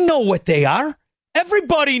 They know what they are.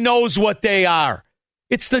 Everybody knows what they are.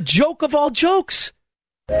 It's the joke of all jokes.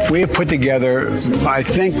 We have put together, I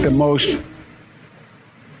think, the most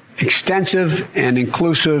extensive and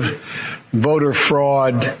inclusive voter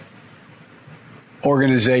fraud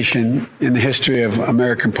organization in the history of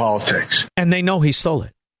American politics. And they know he stole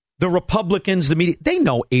it. The Republicans, the media, they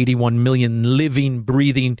know 81 million living,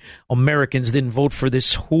 breathing Americans didn't vote for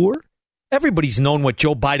this whore. Everybody's known what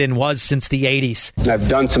Joe Biden was since the 80s. I've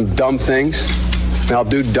done some dumb things, and I'll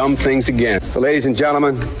do dumb things again. So, ladies and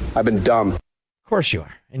gentlemen, I've been dumb. Of course you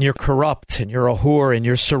are. And you're corrupt, and you're a whore, and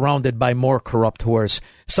you're surrounded by more corrupt whores.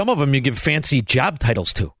 Some of them you give fancy job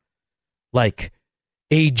titles to, like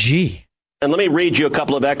AG. And let me read you a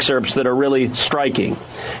couple of excerpts that are really striking.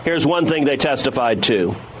 Here's one thing they testified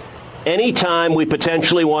to. Anytime we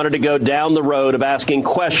potentially wanted to go down the road of asking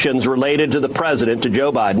questions related to the president, to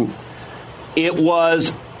Joe Biden, it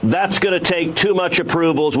was, that's going to take too much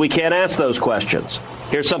approvals. We can't ask those questions.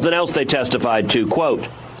 Here's something else they testified to. Quote,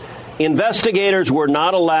 investigators were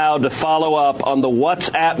not allowed to follow up on the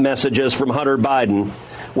WhatsApp messages from Hunter Biden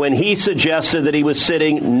when he suggested that he was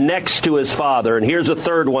sitting next to his father. And here's a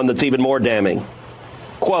third one that's even more damning.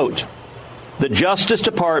 Quote, the Justice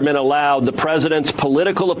Department allowed the president's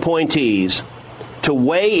political appointees to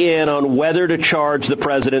weigh in on whether to charge the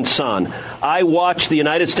president's son. I watched the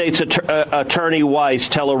United States Attorney Weiss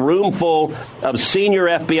tell a room full of senior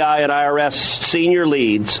FBI and IRS senior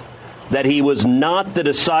leads that he was not the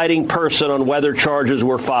deciding person on whether charges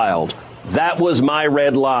were filed. That was my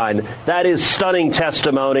red line. That is stunning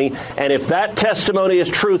testimony. And if that testimony is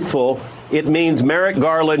truthful, it means Merrick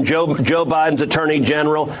Garland, Joe Biden's attorney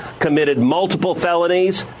general, committed multiple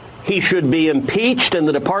felonies. He should be impeached, and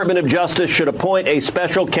the Department of Justice should appoint a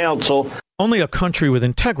special counsel. Only a country with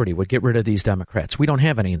integrity would get rid of these Democrats. We don't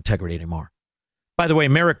have any integrity anymore. By the way,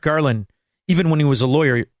 Merrick Garland, even when he was a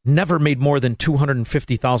lawyer, never made more than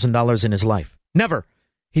 $250,000 in his life. Never.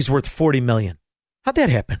 He's worth $40 million. How'd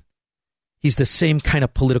that happen? He's the same kind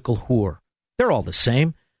of political whore. They're all the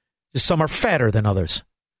same. Just some are fatter than others.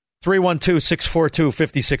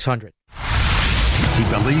 312-642-5600. He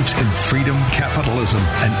believes in freedom, capitalism,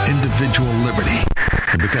 and individual liberty.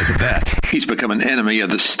 And because of that, he's become an enemy of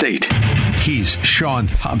the state. He's Sean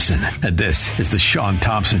Thompson, and this is the Sean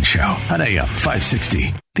Thompson Show on AM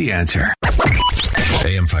 560. The Answer.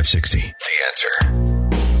 AM 560. The Answer.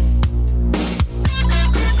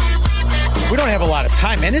 We don't have a lot of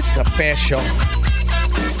time, man. This is a fast show.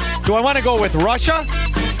 Do I want to go with Russia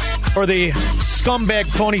or the scumbag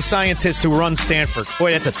phony scientist who runs Stanford?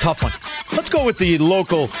 Boy, that's a tough one. Let's go with the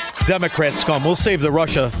local Democrat scum. We'll save the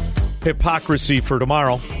Russia hypocrisy for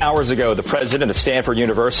tomorrow. Hours ago, the president of Stanford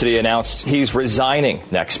University announced he's resigning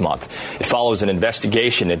next month. It follows an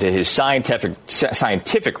investigation into his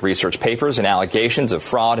scientific research papers and allegations of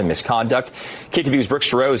fraud and misconduct. KTVU's Brooks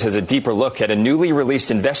DeRose has a deeper look at a newly released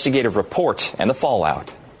investigative report and the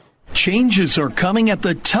fallout. Changes are coming at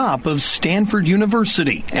the top of Stanford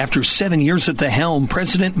University. After 7 years at the helm,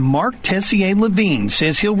 President Mark Tessier Levine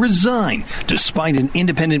says he'll resign, despite an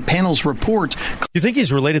independent panel's report. Do you think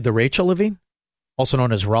he's related to Rachel Levine, also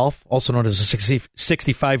known as Ralph, also known as a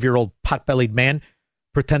 65-year-old pot-bellied man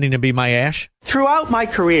pretending to be my Ash? Throughout my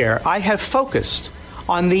career, I have focused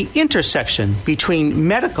on the intersection between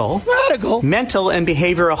medical, mental, and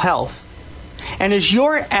behavioral health. And as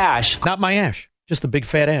your Ash... Not my Ash. Just a big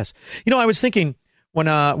fat ass. You know, I was thinking when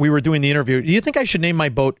we were doing the interview, do you think I should name my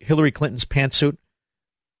boat Hillary Clinton's pantsuit?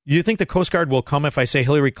 Do you think the Coast Guard will come if I say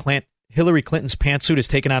Hillary Clinton's pantsuit is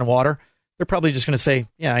taking on water? They're probably just going to say,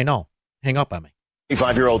 yeah, I know. Hang up on me.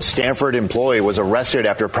 25-year-old Stanford employee was arrested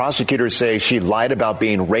after prosecutors say she lied about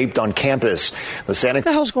being raped on campus. What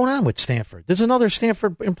the hell's going on with Stanford? There's another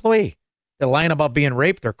Stanford employee. They're lying about being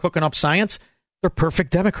raped. They're cooking up science. They're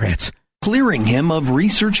perfect Democrats. Clearing him of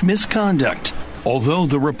research misconduct. Although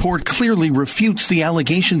the report clearly refutes the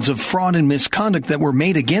allegations of fraud and misconduct that were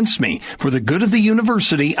made against me, for the good of the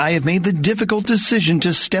university, I have made the difficult decision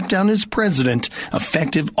to step down as president,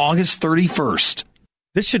 effective August 31st.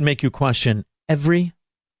 This should make you question every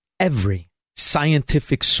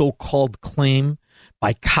scientific so-called claim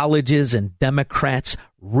by colleges and Democrats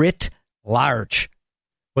writ large.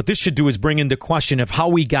 What this should do is bring into question of how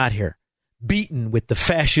we got here, beaten with the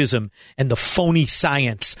fascism and the phony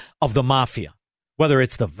science of the mafia. whether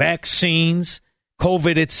it's the vaccines,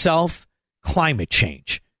 COVID itself, climate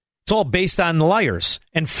change. It's all based on liars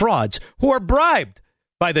and frauds who are bribed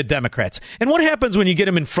by the Democrats. And what happens when you get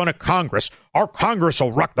them in front of Congress? Our Congress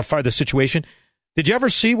will rectify the situation. Did you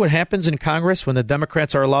ever see what happens in Congress when the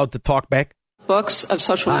Democrats are allowed to talk back? Books of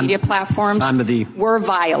social media platforms were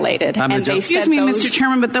violated. Excuse me, Mr.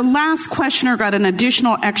 Chairman, but the last questioner got an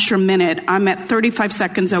additional extra minute. I'm at 35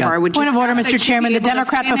 seconds over. Point of order, Mr. Chairman. The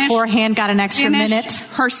Democrat beforehand got an extra minute.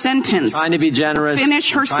 Her sentence. Trying to be generous.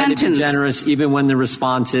 Finish her sentence. Trying to be generous, even when the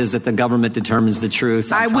response is that the government determines the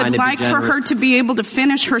truth. I would like for her to be able to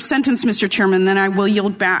finish her sentence, Mr. Chairman. Then I will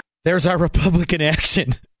yield back. There's our Republican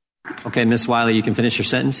action. Okay, Ms. Wiley, you can finish your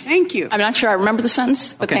sentence. Thank you. I'm not sure I remember the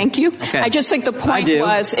sentence, but thank you. Okay. I just think the point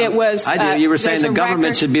was it was. I do. You were saying the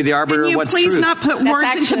government should be the arbiter of what's true. Can you please not put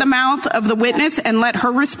words into the mouth of the witness and let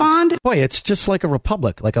her respond? Boy, it's just like a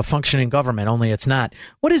republic, like a functioning government, only it's not.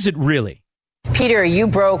 What is it really? Peter, you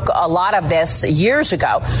broke a lot of this years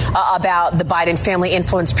ago about the Biden family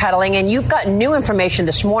influence peddling, and you've got new information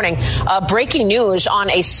this morning, breaking news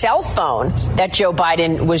on a cell phone that Joe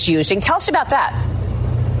Biden was using. Tell us about that.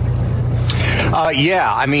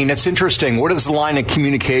 Yeah, I mean, it's interesting. What is the line of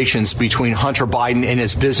communications between Hunter Biden and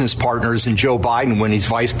his business partners and Joe Biden when he's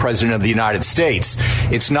vice president of the United States?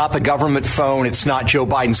 It's not the government phone. It's not Joe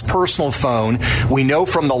Biden's personal phone. We know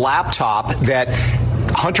from the laptop that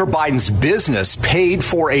Hunter Biden's business paid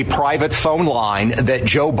for a private phone line that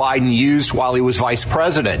Joe Biden used while he was vice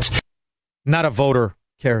president. Not a voter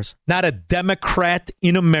cares. Not a Democrat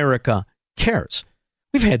in America cares.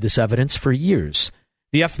 We've had this evidence for years.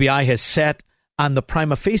 The FBI has sat on the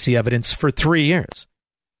prima facie evidence for 3 years.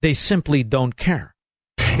 They simply don't care.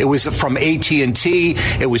 It was from AT&T.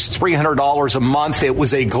 It was $300 a month. It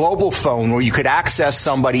was a global phone where you could access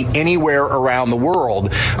somebody anywhere around the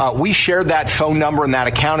world. We shared that phone number and that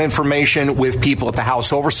account information with people at the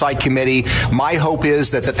House Oversight Committee. My hope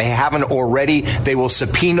is that they haven't already. They will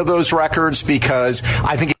subpoena those records because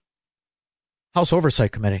I think... House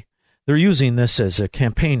Oversight Committee. They're using this as a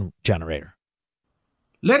campaign generator.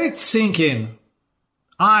 Let it sink in.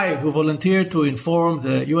 I, who volunteered to inform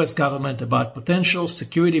the U.S. government about potential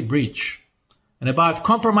security breach and about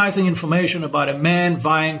compromising information about a man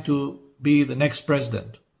vying to be the next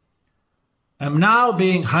president, am now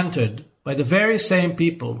being hunted by the very same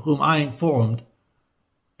people whom I informed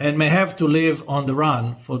and may have to live on the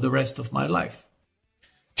run for the rest of my life.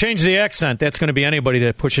 Change the accent. That's going to be anybody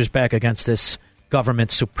that pushes back against this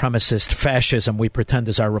government supremacist fascism we pretend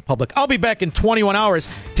is our republic. I'll be back in 21 hours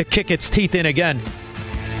to kick its teeth in again.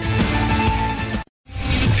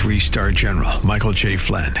 3-star General Michael J.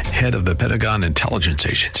 Flynn, head of the Pentagon Intelligence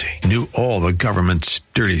Agency, knew all the government's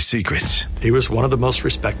dirty secrets. He was one of the most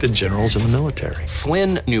respected generals in the military.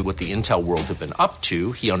 Flynn knew what the intel world had been up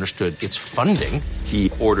to. He understood its funding.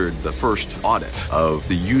 He ordered the first audit of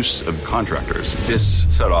the use of contractors. This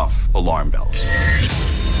set off alarm bells.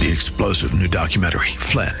 The explosive new documentary,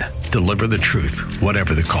 Flynn, Deliver the Truth,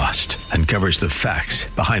 Whatever the Cost, uncovers the facts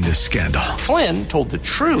behind this scandal. Flynn told the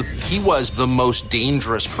truth. He was the most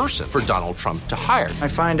dangerous person for Donald Trump to hire. I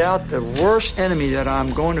find out the worst enemy that I'm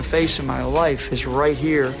going to face in my life is right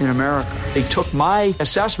here in America. They took my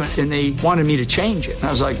assessment and they wanted me to change it. And I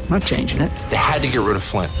was like, I'm not changing it. They had to get rid of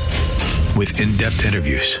Flynn. With in-depth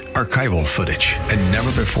interviews, archival footage, and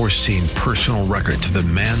never-before-seen personal records of the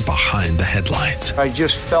man behind the headlines. I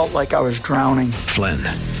just felt like I was drowning. Flynn,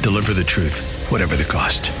 Deliver the Truth, Whatever the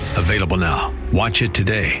Cost. Available now. Watch it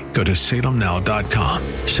today. Go to salemnow.com.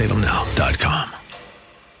 salemnow.com.